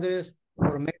your address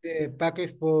for make the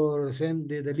package for send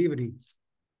the delivery.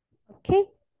 Okay,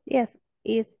 yes,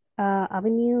 it's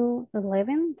Avenue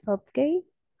 11, Southgate,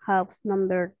 house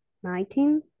number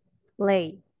 19,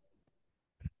 Lay.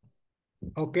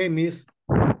 Okay, miss.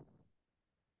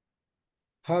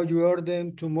 How you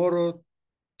order tomorrow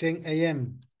 10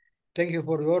 a.m. Thank you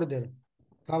for the order.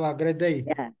 Have a great day.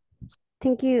 Yeah,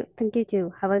 thank you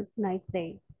too. Have a nice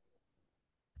day.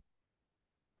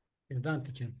 It's done,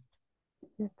 teacher.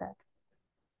 Is that?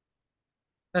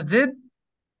 That's it?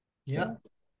 Yeah.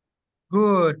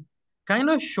 Good. Kind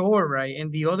of short, right?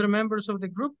 And the other members of the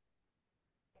group?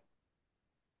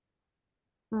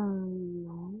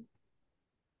 No.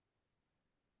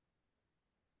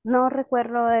 No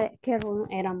recuerdo de qué room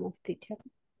éramos, teacher.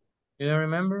 You don't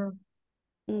remember?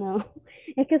 No,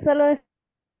 es que solo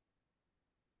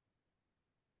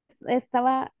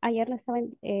ayer estaba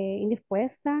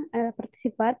indispuesta a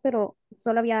participar, pero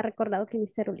solo había recordado que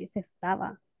Mr. Ulises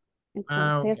estaba.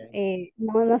 Ah, Entonces, okay.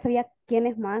 no sabía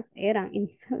quiénes más eran y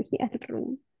ni sabía el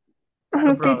room.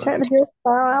 No Teacher, problem. yo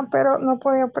estaba, pero no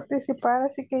podía participar,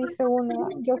 así que hice una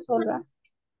yo sola.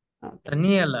 Okay.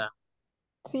 Daniela.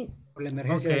 Sí. Por la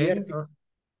emergencia de Okay. ayer,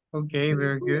 Okay,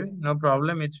 very good. No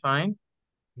problem. It's fine.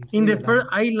 In the tuya first,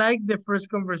 también. I like the first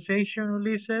conversation,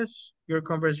 Ulises. Your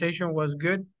conversation was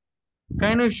good.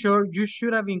 Kind of short. You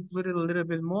should have included a little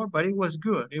bit more, but it was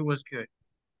good. It was good.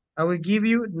 I will give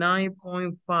you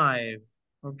 9.5.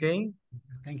 Okay.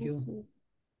 Thank you.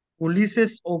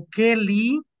 Ulises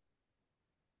O'Kelly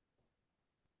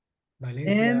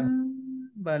Valencia, and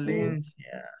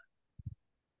Valencia.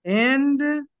 And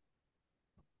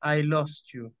I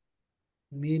lost you.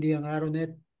 Miriam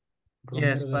Aronet,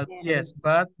 Yes, Romero del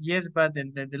but yes, but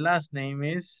the last name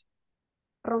is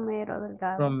Romero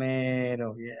Delgado.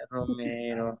 Romero. Yeah,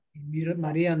 Romero.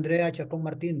 María Andrea Chacón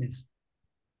Martínez.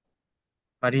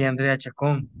 María Andrea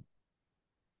Chacón.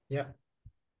 Yeah.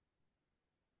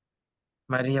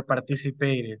 Maria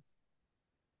participated.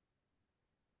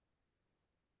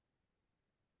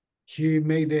 She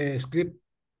made the script.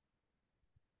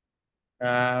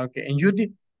 Okay, and you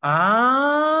did.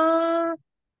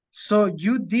 So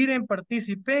you didn't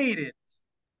participate.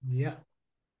 Yeah.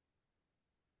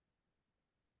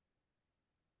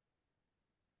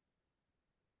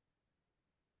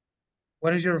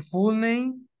 What is your full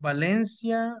name?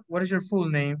 Valencia. What is your full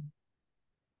name?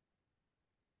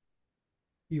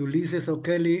 Ulises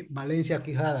O'Kelly, Valencia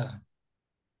Quijada.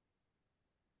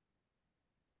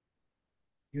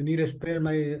 You need to spell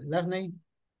my last name?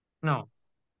 No.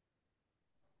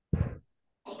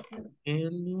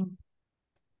 Ellie.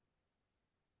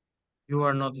 You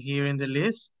are not here in the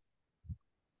list.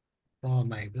 Oh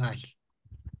my gosh.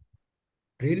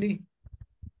 Really?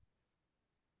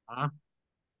 Oh,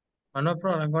 no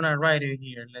problem. I'm gonna write it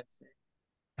here. Let's see.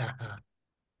 Ajá.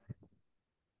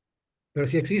 Pero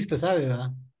sí existe, ¿sabe?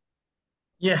 ¿Verdad?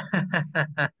 Yeah.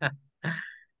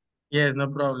 Yes,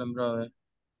 no problem, brother.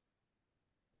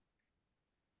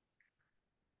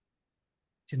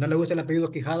 Si no le gusta el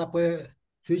apellido Quijada, puede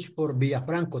switch por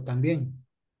Villafranco también.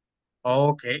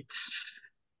 Okay.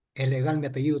 Es legal mi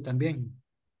apellido también.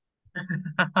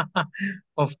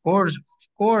 Of course, of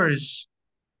course.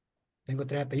 Tengo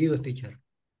 3 apellidos, teacher.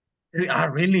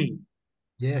 Really?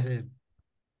 Yes.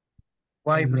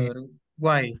 Why, En mi, brother?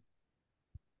 Why?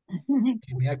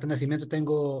 en mi acta de nacimiento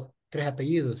tengo 3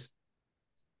 apellidos.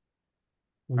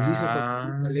 Ulises O'Kelly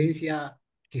Ah, Valencia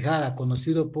Quijada,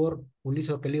 conocido por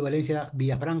Ulises O'Kelly Valencia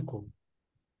Villafranco.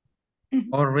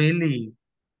 oh, really?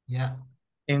 Ya.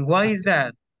 And why is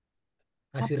that?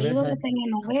 Así Apellido reza de en mi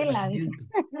acta de telenovela, dice.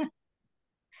 nacimiento.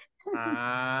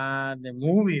 The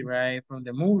movie, right? From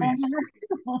the movies.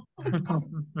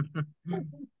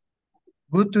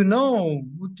 Good to know.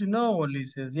 Good to know,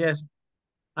 Ulises. Yes,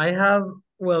 I have,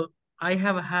 well, I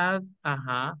have had,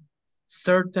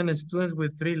 certain students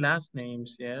with 3 last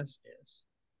names. Yes, yes.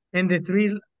 And the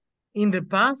 3, in the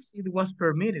past, it was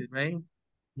permitted, right?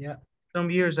 Yeah. Some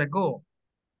years ago.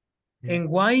 Yeah. And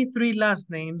why 3 last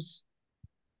names?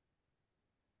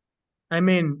 I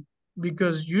mean,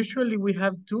 because usually we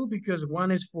have 2 because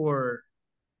one is for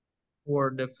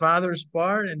the father's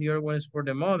part and the other one is for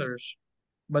the mother's.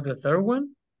 But the third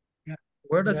one, Yeah.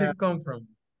 where does Yeah. it come from?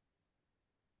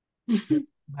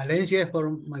 Valencia is for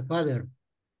my father.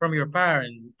 From your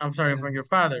parent. I'm sorry, Yeah. from your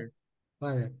father.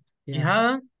 Father. Yeah.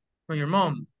 Quijada, from your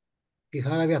mom.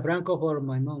 Quijada Villafranco for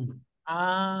my mom.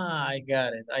 I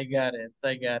got it. I got it.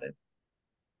 I got it.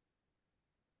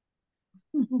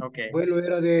 Okay. Abuelo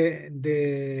era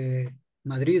de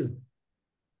Madrid.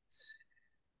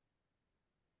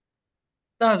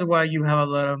 That's why you have a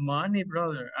lot of money,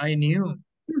 brother. I knew.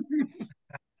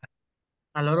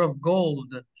 A lot of gold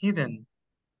hidden.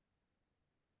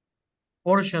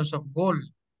 Portions of gold.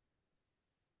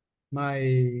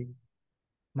 My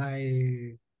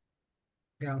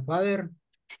grandfather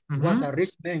was a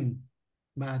rich man,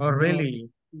 but Oh, no, really?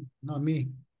 not me.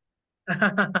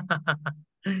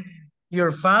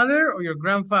 Your father or your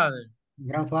grandfather?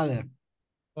 Grandfather.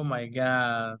 Oh my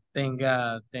God. Thank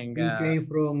God. Thank He God. came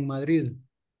from Madrid.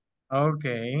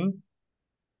 Okay.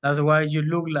 That's why you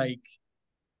look like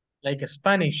a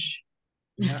Spanish.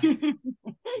 Yeah.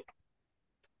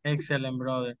 Excellent,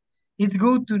 brother. It's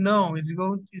good to know. It's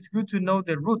good to know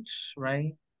the roots,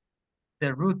 right?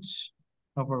 The roots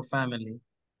of our family.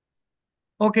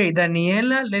 Okay,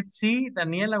 Daniela, let's see.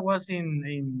 Daniela was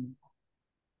in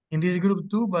this group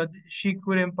too, but she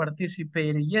couldn't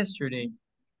participate yesterday.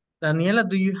 Daniela,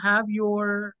 do you have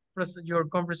your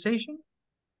conversation?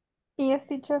 Yes,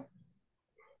 teacher.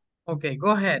 Okay, go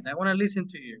ahead. I want to listen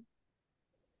to you.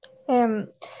 Um,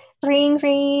 ring,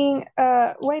 ring.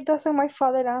 Why doesn't my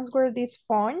father answer this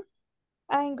phone?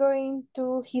 I'm going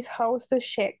to his house to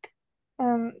check.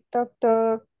 Talk,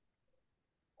 talk.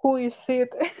 Who is it?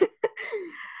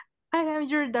 I am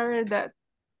your daughter, Dad.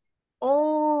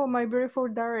 Oh, my beautiful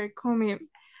daughter, come in.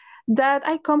 Dad,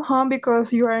 I come home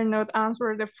because you are not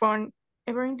answering the phone.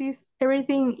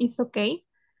 Everything is okay?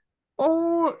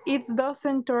 Oh, it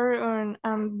doesn't turn on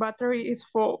and battery is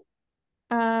full.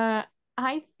 I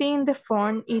think the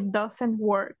phone, it doesn't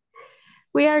work.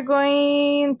 We are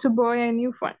going to buy a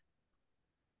new phone.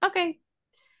 Okay.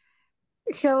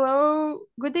 Hello,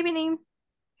 good evening.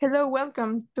 Hello,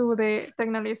 welcome to the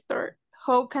technology store.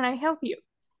 How can I help you?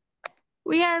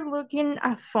 We are looking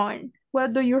at phone.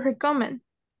 What do you recommend?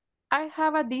 I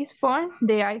have this phone,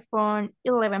 the iPhone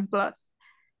 11 Plus.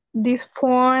 This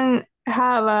phone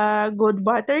have a good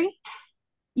battery.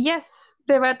 Yes,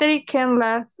 the battery can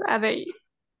last a day.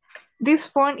 This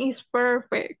phone is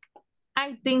perfect.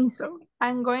 I think so.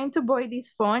 I'm going to buy this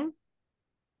phone.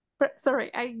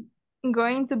 Sorry, I'm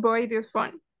going to buy this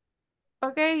phone.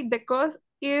 Okay, the cost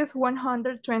is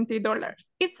 $120.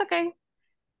 It's okay.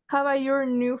 How about your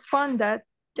new phone, Dad?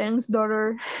 Thanks,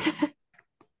 daughter.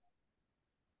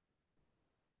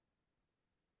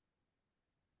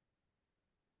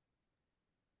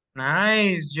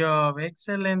 Nice job.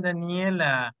 Excellent,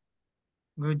 Daniela.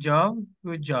 Good job.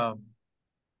 Good job.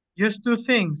 Just two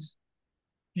things.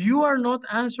 You are not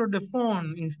answer the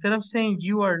phone. Instead of saying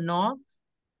you are not,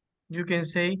 you can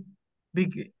say,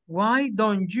 why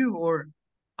don't you? Or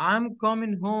I'm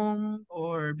coming home,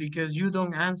 or because you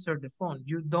don't answer the phone.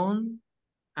 You don't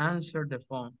answer the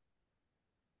phone.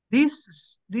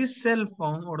 This cell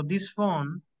phone or this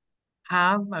phone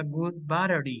have a good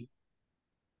battery.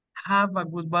 Have a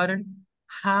good battery.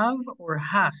 Have or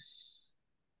has.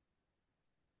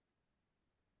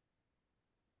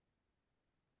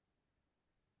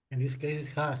 In this case,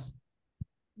 it has.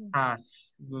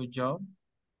 Has. Good job.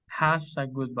 Has a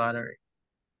good battery.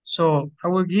 So I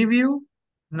will give you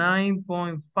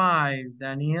 9.5,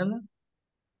 Daniela.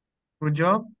 Good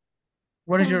job.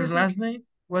 What is Thank your you, last teacher. name?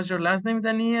 What's your last name,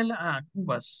 Daniela?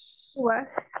 Cubas. What?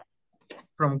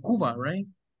 From Cuba, right?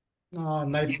 No,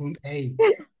 9.8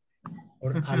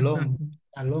 or alone.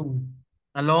 Alone.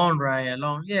 Alone, right?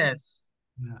 Alone. Yes.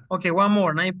 Yeah. Okay, one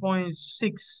more.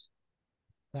 9.6.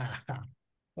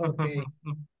 Okay.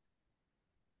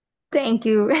 Thank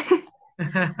you.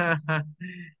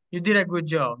 You did a good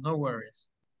job. No worries.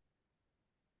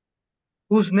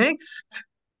 Who's next?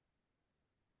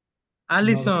 No.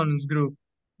 Allison's group.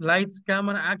 Lights,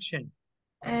 camera, action.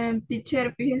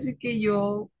 Teacher, fíjese que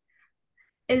yo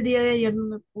el día de ayer no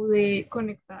me pude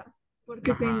conectar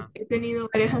porque Ajá. he tenido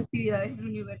varias actividades en la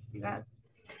universidad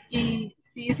y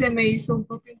sí se me hizo un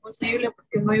poco imposible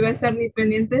porque no iba a estar ni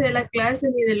pendiente de la clase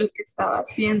ni de lo que estaba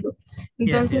haciendo. Yes,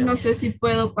 Entonces no yes. sé si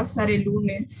puedo pasar el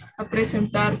lunes a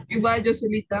presentar, igual yo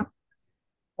solita.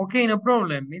 Okay, no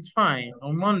problem. It's fine.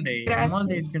 On Monday. On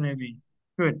Monday it's Gracias. gonna be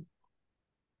good.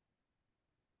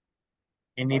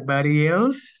 Anybody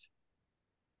else?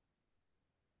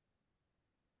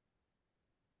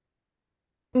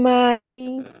 My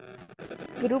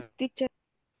group teacher.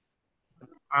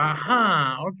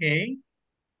 Aha, okay.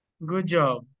 Good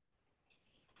job.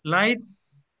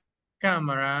 Lights,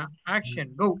 camera,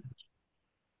 action, go.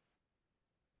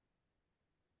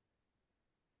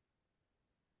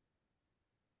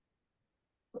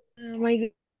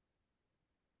 My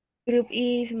group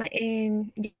is my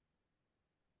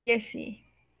Jesse.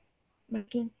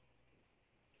 Marking.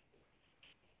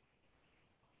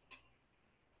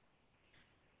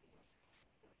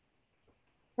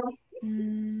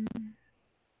 Mm,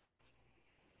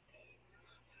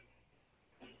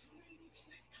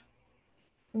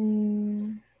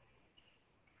 mm,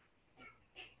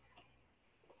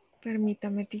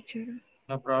 permítame, teacher.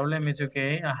 No problem, it's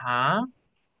okay. Aha.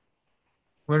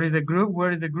 Where is the group?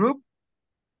 Where is the group?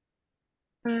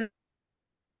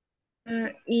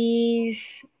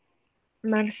 Is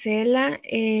Marcela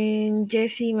and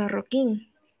Jesse Marroquín.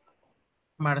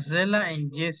 Marcela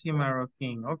and Jesse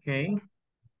Marroquin. Okay.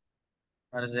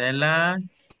 Marcela,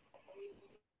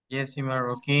 Jesse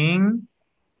Marroquin.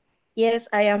 Yes,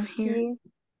 I am here.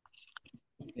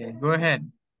 Okay, go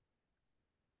ahead.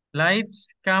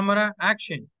 Lights, camera,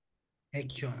 action.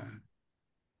 Action.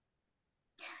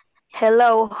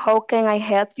 Hello, how can I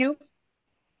help you?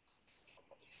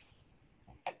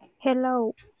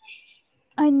 Hello,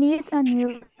 I need a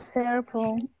new cell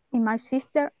phone and my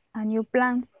sister a new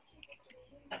plan.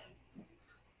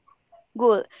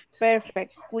 Good,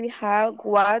 perfect. We have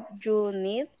what you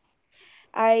need.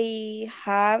 I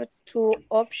have two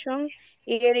options.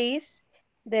 It is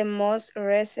the most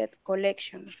recent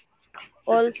collection.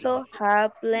 Also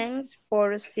have plans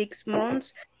for 6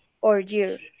 months or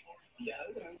year.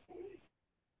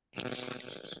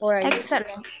 Or are you? Excellent.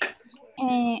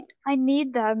 I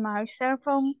need that my cell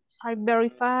phone are very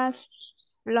fast,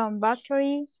 long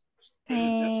battery,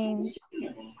 and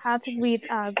has with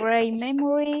a great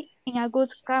memory and a good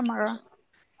camera.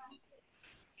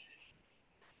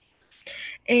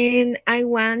 And I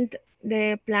want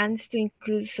the plans to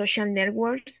include social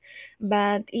networks,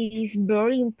 but it is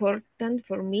very important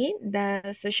for me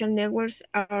that social networks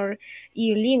are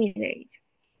unlimited.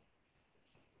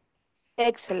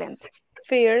 Excellent.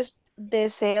 First, the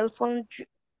cell phone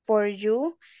for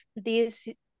you. This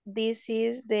this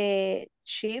is the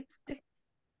cheapest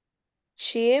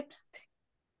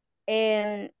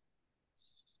and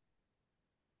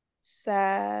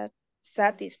sa-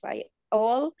 satisfy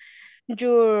all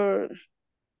your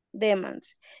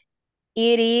demands.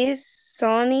 It is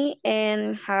sunny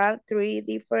and have three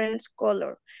different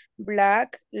colors: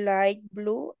 black, light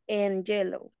blue, and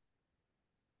yellow.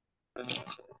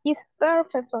 It's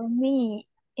perfect for me,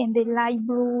 and the light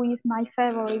blue is my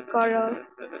favorite color.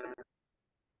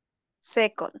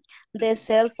 Second, the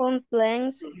cell phone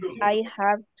plans. I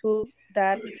have two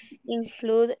that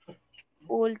include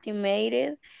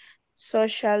ultimate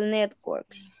social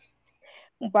networks,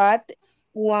 but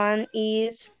one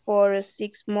is for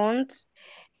 6 months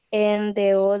and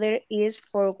the other is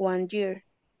for 1 year.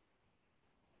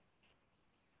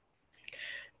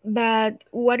 But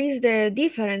what is the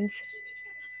difference?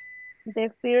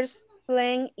 The first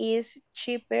plan is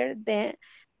cheaper than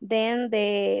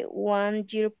the 1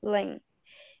 year plan.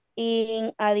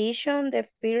 In addition, the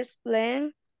first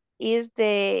plan is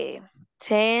the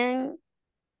 10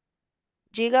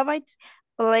 gigabytes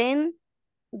plan,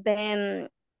 then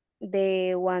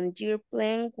the 1 year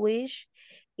plan, which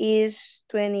is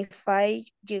 25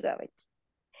 gigabytes.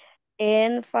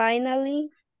 And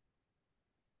finally,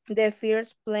 the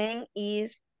first plan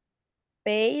is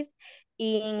paid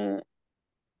in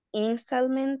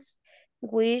installments,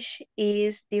 which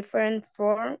is different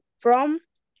from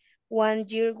 1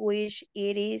 year, which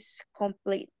it is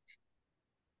complete.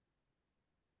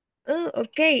 Oh,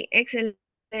 okay, excellent.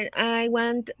 I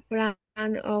want plan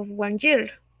of 1 year.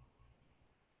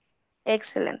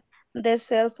 Excellent. The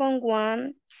cell phone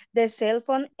one, the cell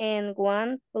phone and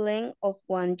one plan of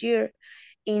 1 year.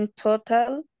 In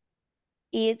total,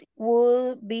 it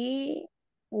will be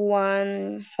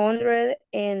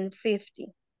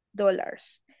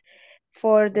 $150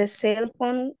 for the cell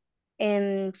phone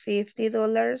and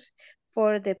 $50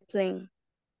 for the plane.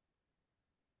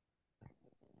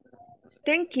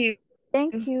 Thank you.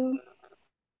 Thank you.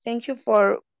 Thank you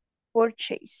for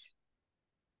purchase.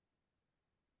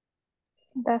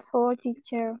 That's all,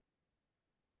 teacher.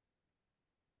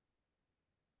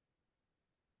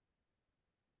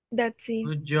 That's it.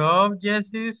 Good job,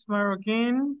 Jessis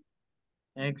Marroquin.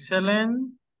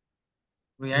 Excellent.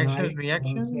 Reactions,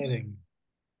 reactions. 9.7.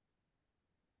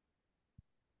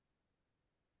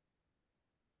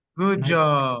 Good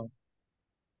job.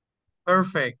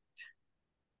 Perfect.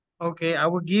 Okay, I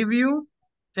will give you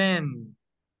 10.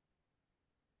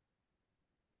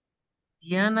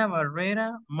 Diana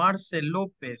Barrera, Marce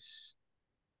Lopez.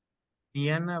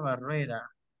 Diana Barrera.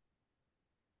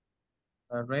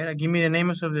 Barrera, give me the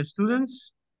names of the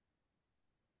students.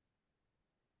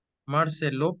 Marce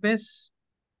Lopez.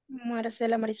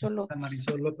 Marcela Marisol López.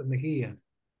 Marisol López Mejía.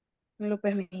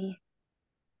 López Mejía.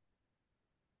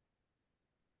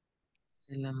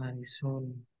 Marcela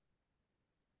Marisol.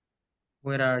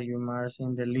 Where are you, Marce,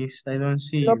 in the list? I don't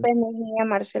see you. López Mejía,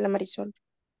 Marcela Marisol.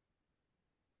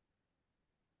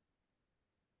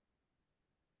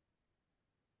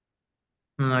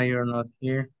 No, you're not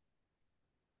here.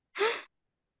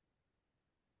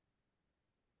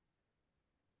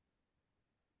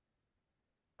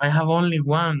 I have only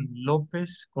one,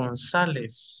 Lopez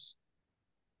Gonzalez.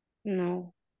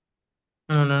 No.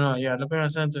 No. Yeah,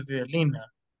 Lopez Gonzalez to Fidelina.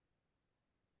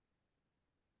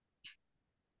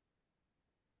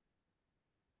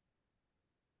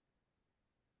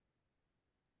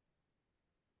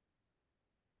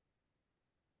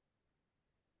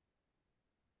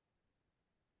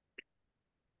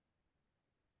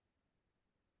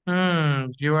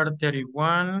 You are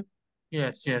 31.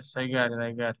 Yes, I got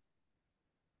it.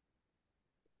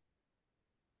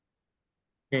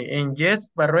 Okay, and Jess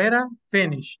Barrera,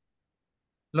 finished.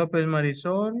 Lopez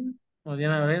Marisol,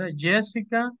 Diana Barrera,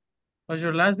 Jessica. What's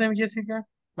your last name, Jessica?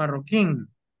 Marroquín.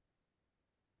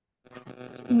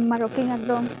 Marroquín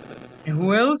Agdon. And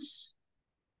who else?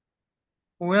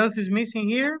 Who else is missing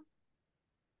here?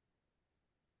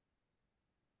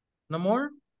 No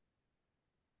more?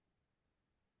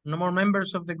 No more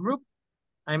members of the group?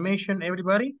 I mentioned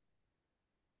everybody?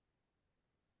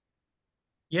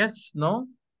 Yes? No?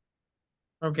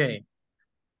 Okay.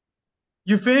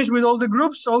 You finished with all the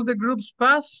groups? All the groups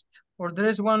passed? Or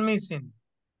there's one missing?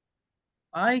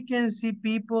 I can see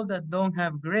people that don't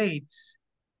have grades.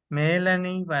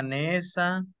 Melanie,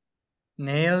 Vanessa,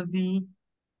 Neldy,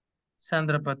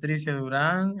 Sandra Patricia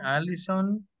Durán,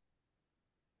 Allison,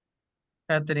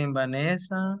 Catherine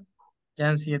Vanessa,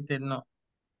 Yancy Etel, no.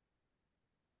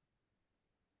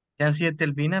 Yancy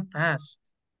Etelvina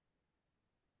passed.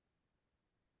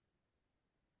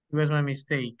 It was my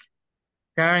mistake.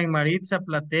 Karen Maritza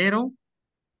Platero,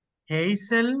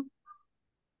 Hazel,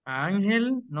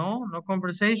 Ángel, no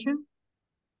conversation.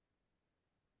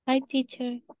 Hi,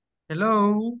 teacher.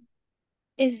 Hello.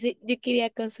 Yo quería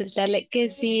consultarle que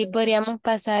si podríamos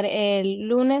pasar el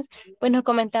lunes, pues nos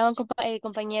comentaba el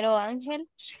compañero Ángel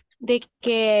de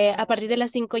que a partir de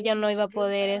las 5 ya no iba a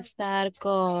poder estar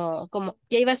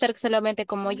ya iba a estar solamente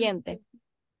como oyente.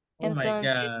 Oh my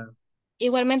Entonces, God.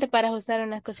 igualmente para ajustar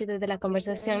unas cositas de la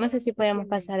conversación, no sé si podemos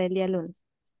pasar el día lunes.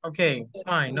 Okay,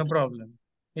 fine, no problem.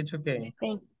 It's okay.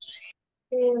 Thank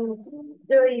you.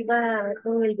 Yo iba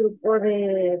con el grupo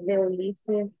de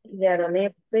Ulises y de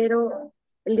Aronet, pero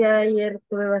el día de ayer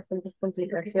tuve bastantes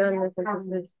complicaciones,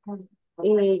 entonces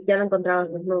ya no encontraba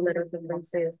los números,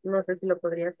 entonces no sé si lo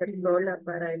podría hacer sola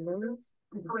para el lunes.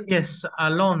 Yes,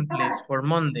 alone, please, for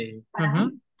Monday.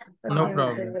 Ok, No muchas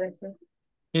problem. gracias.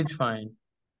 It's fine.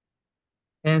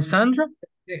 And Sandra?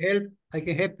 I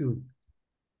can help you.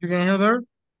 You can help her?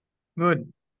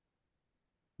 Good.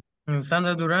 And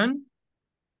Sandra Duran?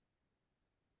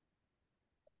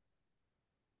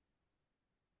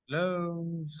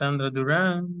 Hello, Sandra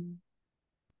Duran.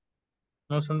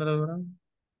 No, Sandra Duran?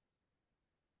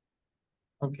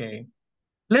 Okay.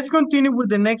 Let's continue with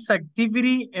the next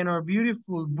activity in our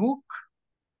beautiful book.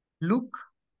 Look,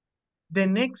 the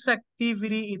next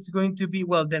activity is going to be,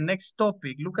 well, the next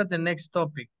topic. Look at the next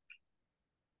topic.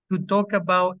 To talk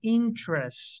about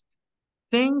interest.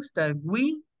 Things that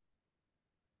we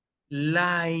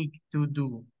like to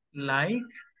do. Like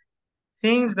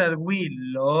things that we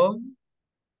love,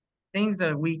 things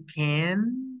that we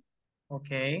can,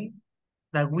 okay,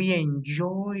 that we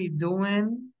enjoy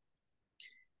doing.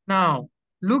 Now,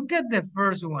 look at the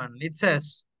first one. It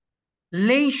says,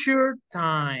 leisure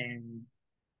time.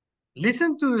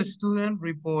 Listen to the student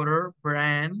reporter,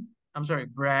 Brad,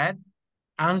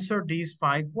 answer these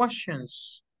 5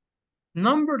 questions.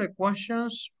 Number the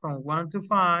questions from 1 to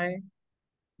 5,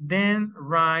 then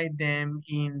write them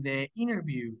in the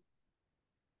interview.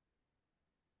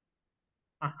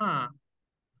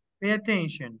 Pay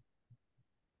attention.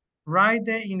 Write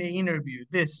in the interview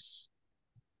this.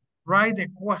 Write the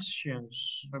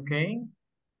questions, okay?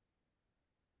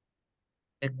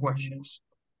 The questions.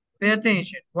 Pay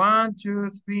attention. 1,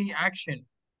 2, 3, action.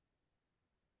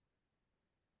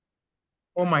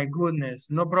 Oh my goodness.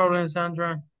 No problem,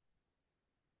 Sandra.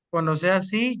 Cuando sea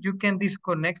así, you can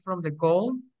disconnect from the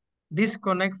call.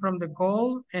 Disconnect from the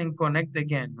call and connect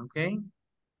again, okay?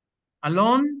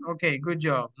 Alone? Okay, good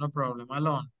job. No problem.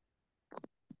 Alone.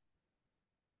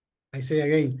 I say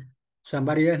again,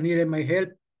 somebody else needed my help,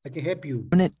 I can help you.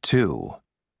 Unit 2.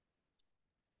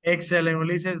 Excellent,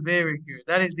 Ulises. Very good.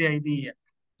 That is the idea.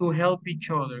 To help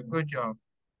each other. Good job.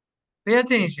 Pay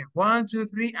attention. 1, 2,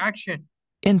 3, action.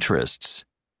 Interests.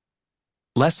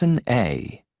 Lesson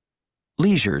A.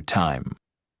 Leisure time.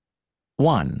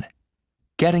 1.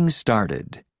 Getting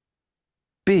started.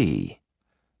 B.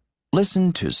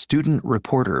 Listen to student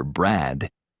reporter Brad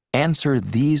answer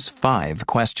these 5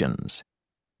 questions.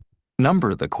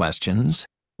 Number the questions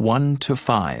 1 to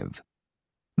 5.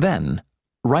 Then,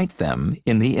 write them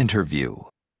in the interview.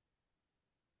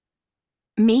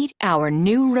 Meet our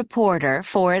new reporter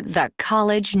for the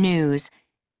college news.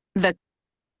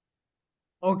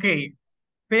 Okay,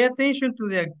 pay attention to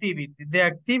the activity. The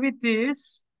activity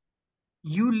is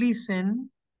you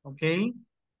listen, okay?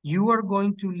 You are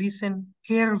going to listen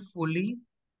carefully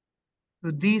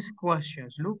to these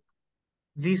questions. Look,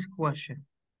 this question.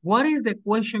 What is the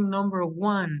question number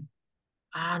 1?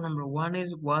 Number 1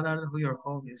 is what are your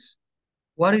hobbies?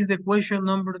 What is the question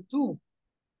number 2?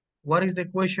 What is the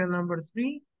question number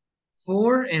 3,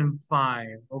 4, and 5,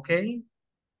 okay?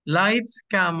 Lights,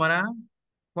 camera.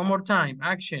 One more time,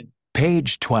 action.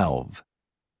 Page 12.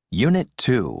 Unit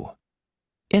 2.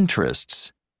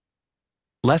 Interests.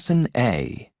 Lesson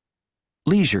A.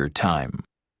 Leisure time.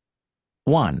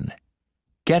 1.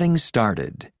 Getting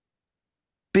started.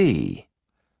 B.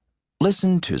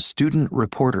 Listen to student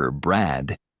reporter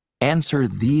Brad answer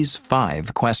these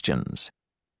 5 questions.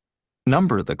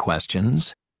 Number the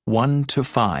questions 1 to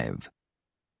 5.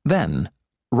 Then,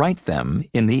 write them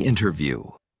in the interview.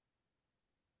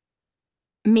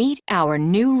 Meet our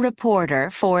new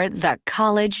reporter for the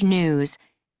College News.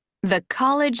 The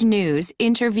College News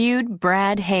interviewed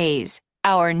Brad Hayes,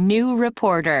 our new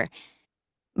reporter.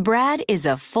 Brad is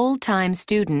a full-time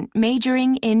student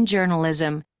majoring in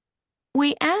journalism.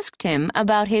 We asked him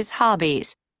about his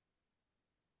hobbies.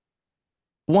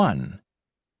 1.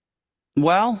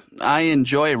 Well, I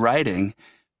enjoy writing.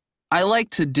 I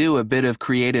like to do a bit of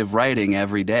creative writing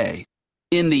every day,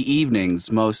 in the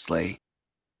evenings mostly.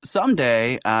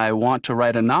 Someday I want to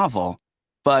write a novel,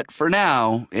 but for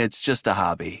now it's just a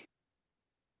hobby.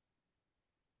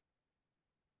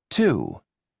 2.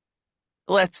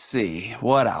 Let's see,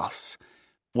 what else?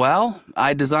 Well,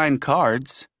 I design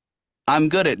cards. I'm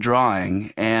good at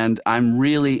drawing, and I'm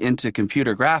really into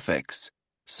computer graphics,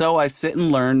 so I sit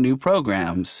and learn new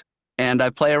programs, and I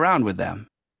play around with them.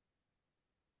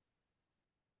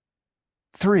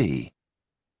 3.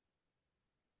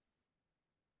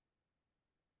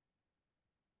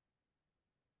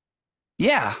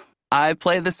 Yeah, I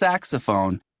play the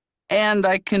saxophone, and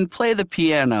I can play the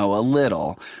piano a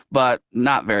little, but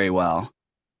not very well.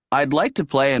 I'd like to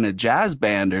play in a jazz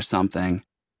band or something.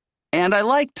 And I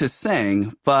like to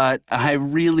sing, but I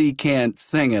really can't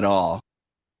sing at all.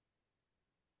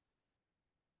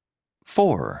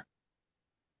 4.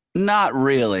 Not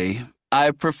really.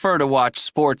 I prefer to watch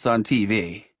sports on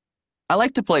TV. I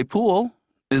like to play pool.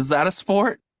 Is that a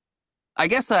sport? I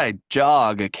guess I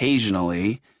jog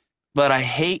occasionally, but I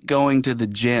hate going to the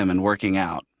gym and working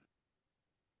out.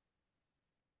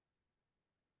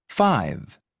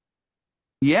 5.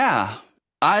 Yeah,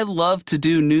 I love to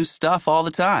do new stuff all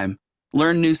the time.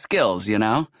 Learn new skills, you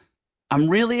know? I'm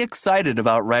really excited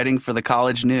about writing for the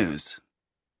College News.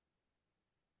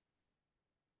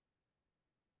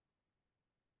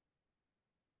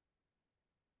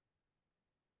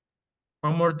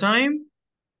 One more time.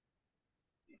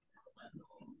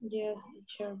 Yes,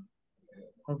 teacher.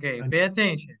 Okay, pay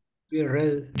attention.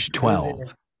 Page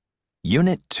 12.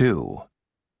 Unit 2.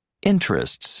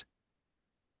 Interests.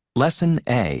 Lesson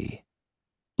A.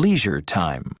 Leisure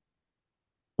time.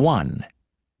 1.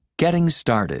 Getting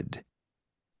started.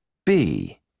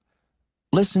 B.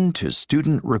 Listen to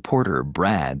student reporter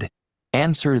Brad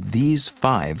answer these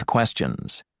 5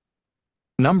 questions.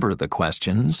 Number the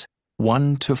questions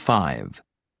 1 to 5.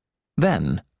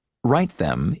 Then, write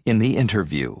them in the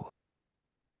interview.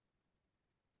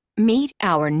 Meet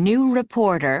our new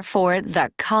reporter for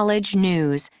the College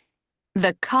News.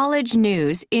 The College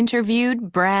News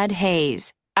interviewed Brad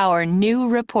Hayes, our new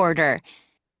reporter.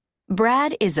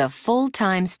 Brad is a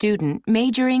full-time student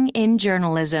majoring in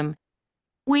journalism.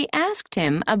 We asked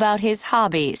him about his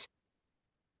hobbies.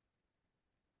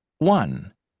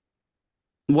 1.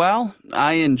 Well,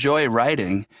 I enjoy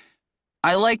writing.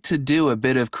 I like to do a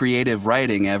bit of creative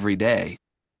writing every day,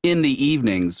 in the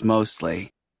evenings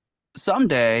mostly.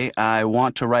 Someday I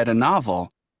want to write a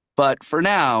novel, but for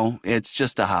now it's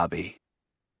just a hobby.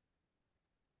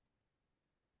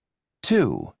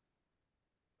 2.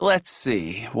 Let's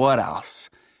see, what else?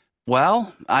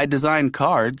 Well, I design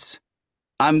cards.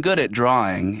 I'm good at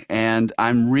drawing, and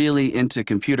I'm really into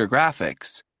computer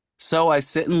graphics, so I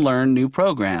sit and learn new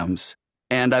programs,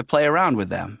 and I play around with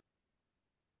them.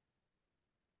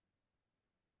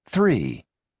 3.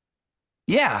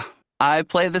 Yeah, I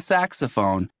play the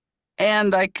saxophone,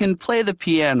 and I can play the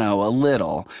piano a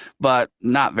little, but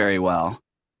not very well.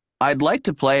 I'd like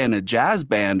to play in a jazz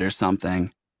band or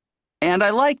something. And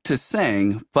I like to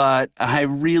sing, but I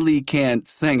really can't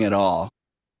sing at all.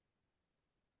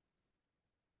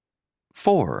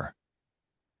 4.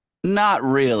 Not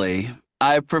really.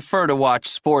 I prefer to watch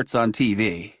sports on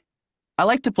TV. I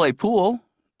like to play pool.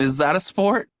 Is that a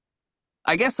sport?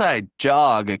 I guess I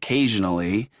jog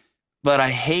occasionally, but I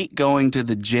hate going to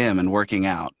the gym and working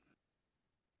out.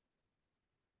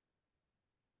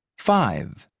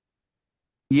 5.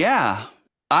 Yeah,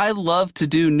 I love to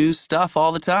do new stuff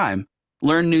all the time.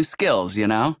 Learn new skills, you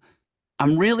know?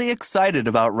 I'm really excited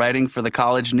about writing for the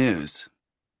College News.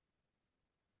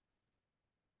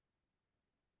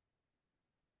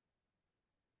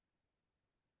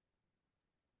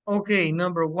 Okay,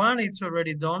 number 1, it's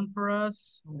already done for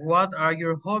us. What are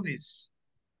your hobbies?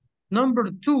 Number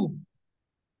 2,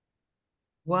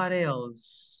 what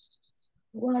else?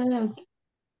 What else?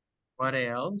 What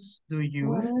else do What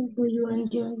you? else do you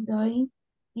enjoy doing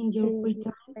in your free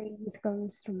time? Play musical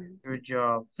instrument. Good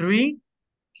job. 3,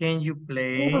 can you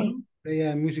play? Play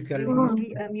a musical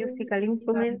Play a musical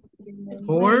instrument.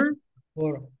 4,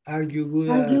 Or are you good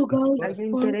Are at you good Are at you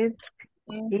sport? interested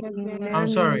in I'm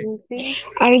sorry. music?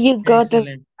 Are you good at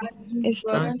Excellent.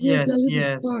 sport? Yes,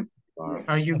 yes.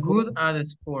 Are you good at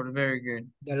sport? Very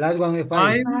good. the last one is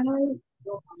 5?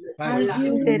 5, Five. Are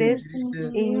you interested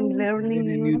Interested in in learning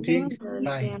learning new new things? things?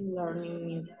 Five. Learning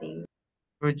new things.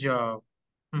 Good job.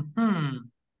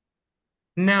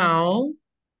 Now,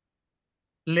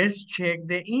 let's check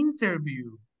the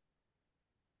interview.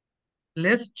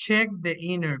 Let's check the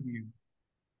interview.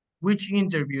 Which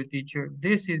interview, teacher?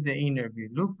 This is the interview.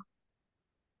 Look.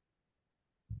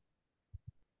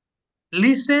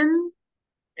 Listen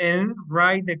and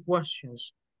write the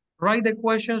questions. Write the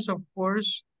questions, of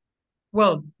course.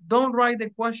 Well, don't write the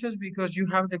questions because you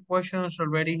have the questions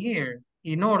already here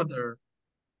in order.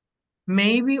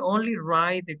 Maybe only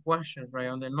write the questions right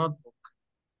on the notebook,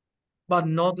 but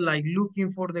not like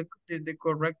looking for the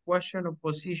correct question or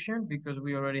position because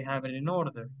we already have it in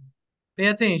order. Pay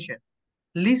attention.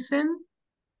 Listen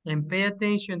and pay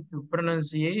attention to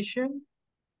pronunciation.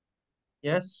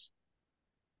 Yes.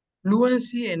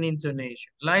 Fluency and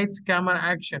intonation. Lights, camera,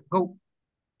 action. Go.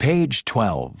 Page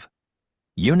 12.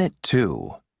 Unit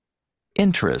 2.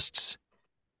 Interests.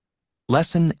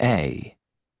 Lesson A.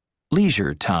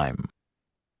 Leisure time.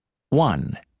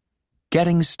 1.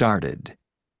 Getting started.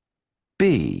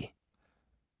 B.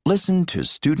 Listen to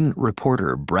student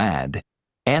reporter Brad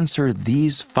answer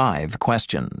these 5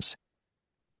 questions.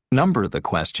 Number the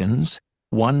questions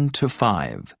 1 to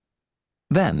 5.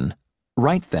 Then,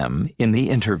 write them in the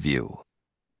interview.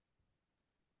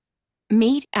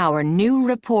 Meet our new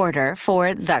reporter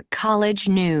for the College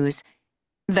News.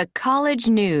 The College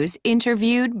News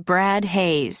interviewed Brad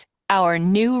Hayes, our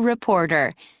new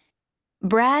reporter.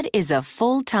 Brad is a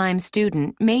full-time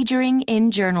student majoring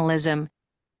in journalism.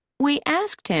 We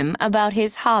asked him about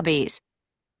his hobbies.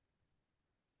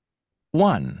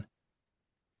 1.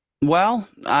 Well,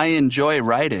 I enjoy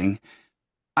writing.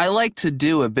 I like to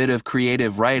do a bit of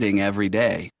creative writing every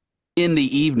day, in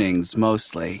the evenings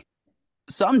mostly.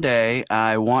 Someday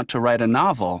I want to write a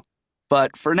novel,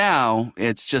 but for now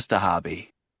it's just a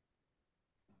hobby.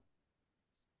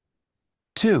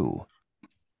 2.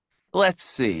 Let's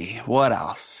see, what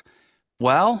else?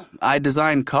 Well, I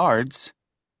design cards.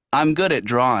 I'm good at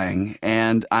drawing,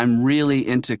 and I'm really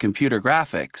into computer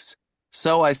graphics,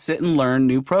 so I sit and learn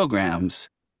new programs,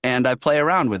 and I play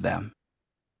around with them.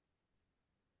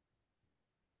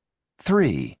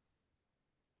 3.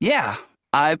 Yeah,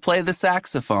 I play the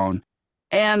saxophone,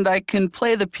 and I can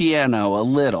play the piano a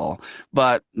little,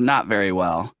 but not very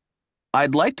well.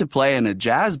 I'd like to play in a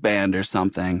jazz band or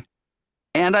something.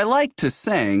 And I like to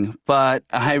sing, but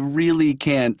I really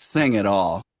can't sing at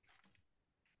all.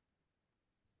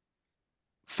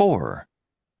 4.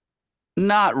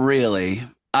 Not really.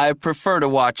 I prefer to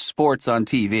watch sports on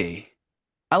TV.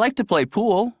 I like to play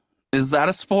pool. Is that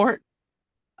a sport?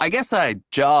 I guess I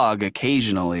jog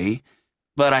occasionally,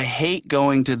 but I hate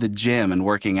going to the gym and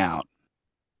working out.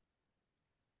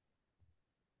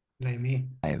 Like me.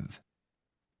 5.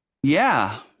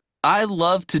 Yeah, I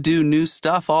love to do new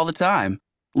stuff all the time.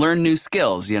 Learn new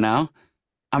skills, you know?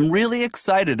 I'm really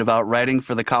excited about writing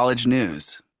for the college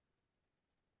news.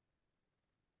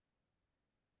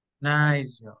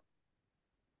 Nice job.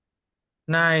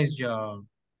 Nice job.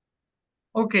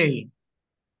 Okay.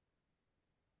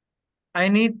 I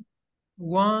need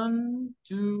 1,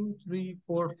 2, 3,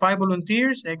 4, 5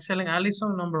 volunteers. Excellent.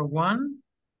 Allison, number 1.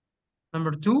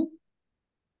 Number 2.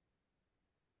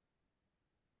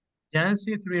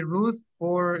 Yancy, 3, Ruth,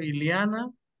 4,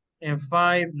 Ileana, and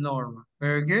 5, Norma.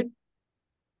 Very good.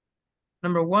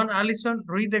 Number 1, Allison,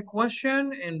 read the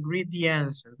question and read the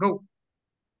answer. Go.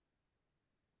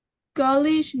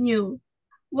 College new.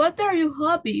 What are your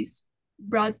hobbies?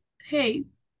 Brad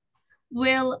Hayes.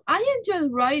 Well, I enjoy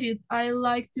writing. I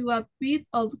like to a bit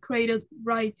of creative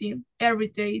writing every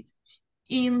day.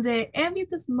 In the end, it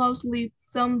is mostly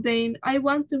someday I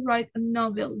want to write a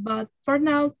novel, but for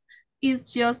now,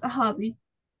 it's just a hobby.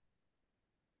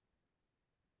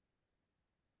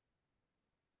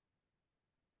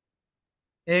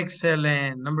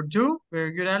 Excellent. Number 2,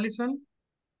 very good, Allison.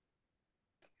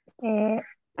 Uh,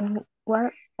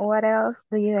 what else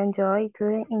do you enjoy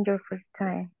doing in your first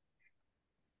time?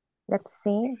 Let's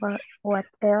see, what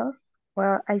else?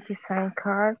 Well, I design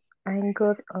cars, I'm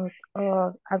good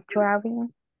at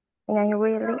driving, and I'm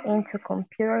really into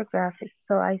computer graphics,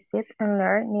 so I sit and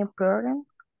learn new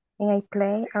programs, and I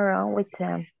play around with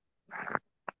them.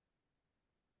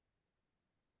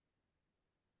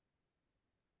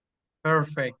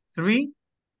 Perfect. 3.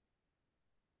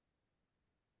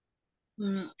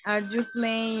 Are you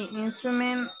playing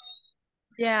instrument?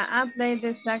 Yeah, I play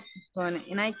the saxophone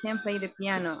and I can play the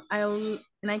piano. I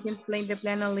can play the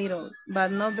piano a little,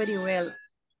 but not very well.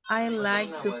 I like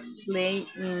to play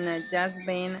in a jazz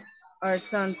band or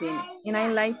something, and I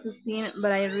like to sing,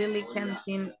 but I really can't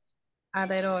sing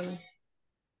at all.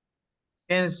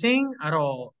 Can sing at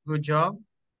all. Good job.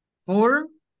 4.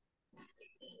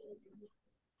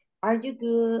 Are you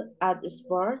good at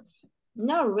sports?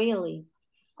 Not really.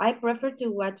 I prefer to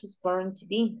watch sport on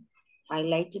TV. I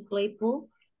like to play pool.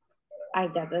 I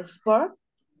got a sport.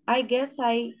 I guess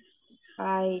I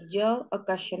jog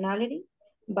occasionally,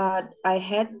 but I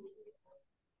had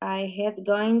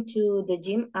going to the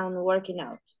gym and working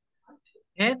out.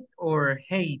 Hate or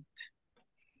hate?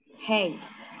 Hate,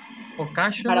 but okay.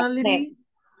 Occasionally.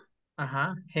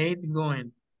 Hate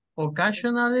going.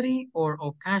 Occasionally or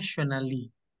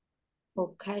occasionally?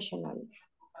 Occasionally.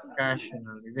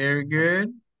 Occasionally. Very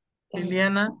good. Thank you.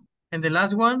 Liliana. And the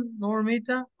last one,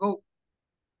 Normita, go.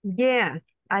 Yes,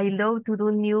 I love to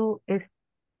do new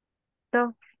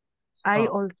stuff I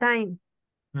Stuff. all time.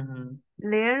 Mhm.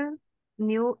 Learn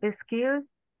new skills.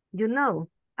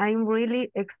 I'm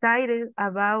really excited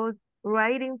about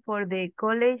writing for the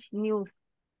college news.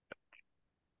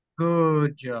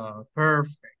 Good job.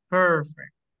 Perfect.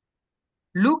 Perfect.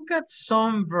 Look at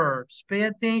some verbs. Pay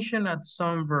attention at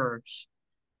some verbs.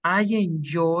 I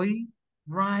enjoy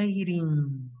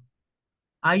writing.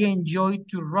 I enjoy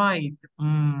to write.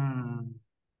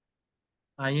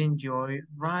 I enjoy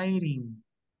writing.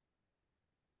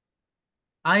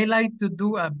 I like to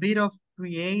do a bit of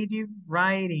creative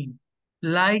writing.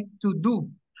 Like to do.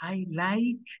 I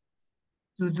like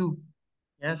to do.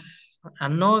 Yes.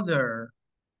 Another.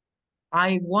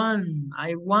 I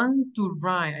want to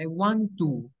write. I want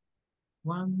to.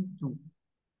 Want to.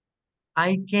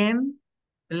 I can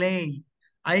play.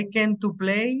 I can to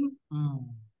play.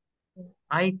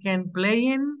 I can play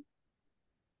in.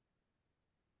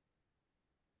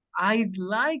 I'd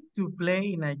like to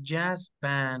play in a jazz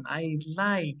band. I'd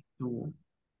like to.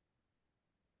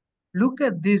 Look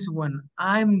at this one.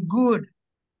 I'm good.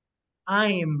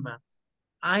 I'm.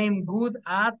 I'm good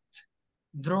at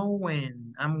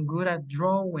drawing. I'm good at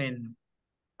drawing.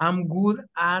 I'm good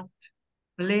at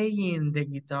playing the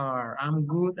guitar. I'm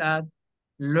good at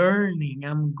learning.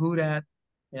 I'm good at,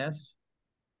 yes.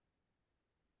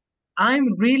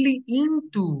 I'm really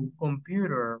into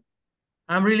computer.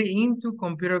 I'm really into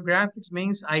computer graphics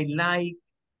means I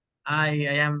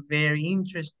am very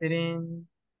interested in,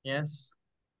 yes.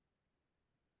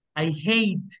 I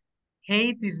hate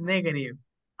is negative.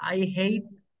 I hate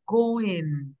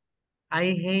going. I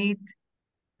hate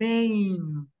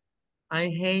paying. I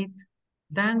hate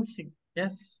dancing,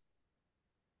 yes.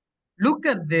 Look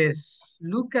at this.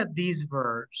 Look at these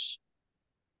verbs.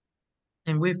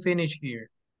 And we finish here.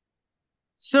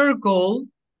 Circle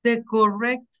the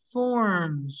correct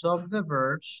forms of the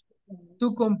verbs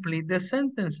to complete the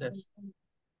sentences.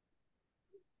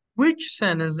 Which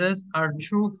sentences are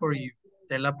true for you?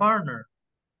 Tell a partner.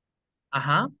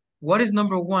 What is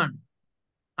number 1?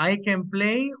 I can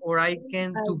play or I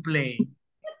can to play?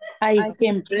 I I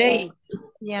can play. play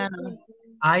piano.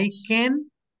 I can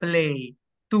play.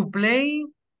 To play,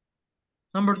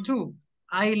 number 2.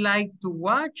 I like to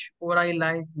watch or I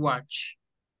like watch?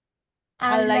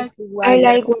 I I like like to I watch.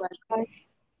 like watch.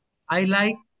 I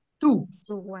like to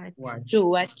Watch. watch. To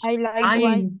watch. I like I,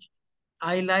 watch.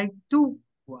 I like to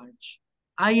watch.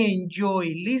 I enjoy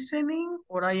listening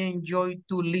or I enjoy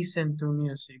to listen to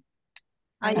music.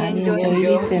 I I enjoy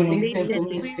enjoy listening.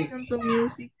 Listening. listen to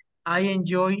music. I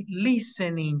enjoy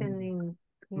listening Listening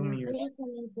to to music.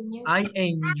 music. I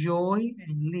enjoy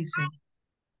and listen.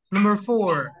 Number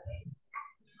 4,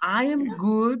 I am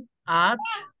good at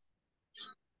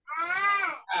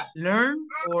learn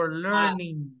or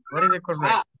learning. What is it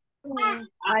correct?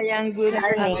 I am good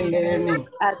at Learning. learning.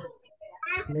 At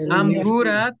I'm new good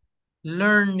skills. at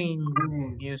learning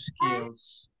new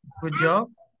skills. Good job.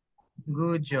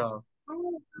 Good job.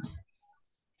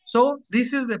 So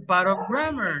this is the part of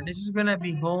grammar. This is going to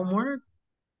be homework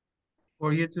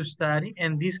for you to study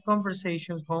and this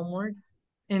conversation's homework,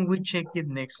 and we check it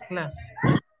next class.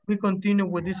 We continue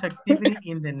with this activity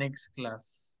in the next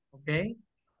class, okay?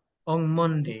 On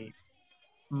Monday.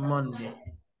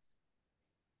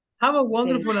 Have a Okay.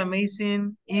 wonderful,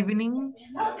 amazing evening.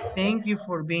 Thank you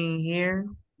for being here.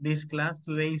 This class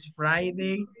today is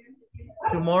Friday.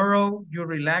 Tomorrow you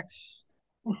relax.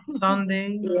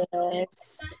 Sunday.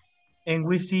 Yes. And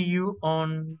we see you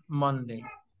on Monday.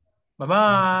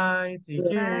 Bye-bye. Take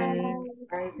care.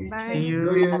 See Bye.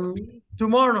 Enjoy you you.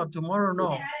 tomorrow. Tomorrow,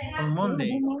 no. On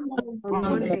Monday. On Okay.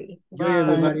 Monday. Enjoy Bye.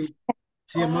 everybody.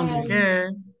 See you Take Monday.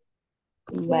 care.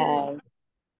 Bye.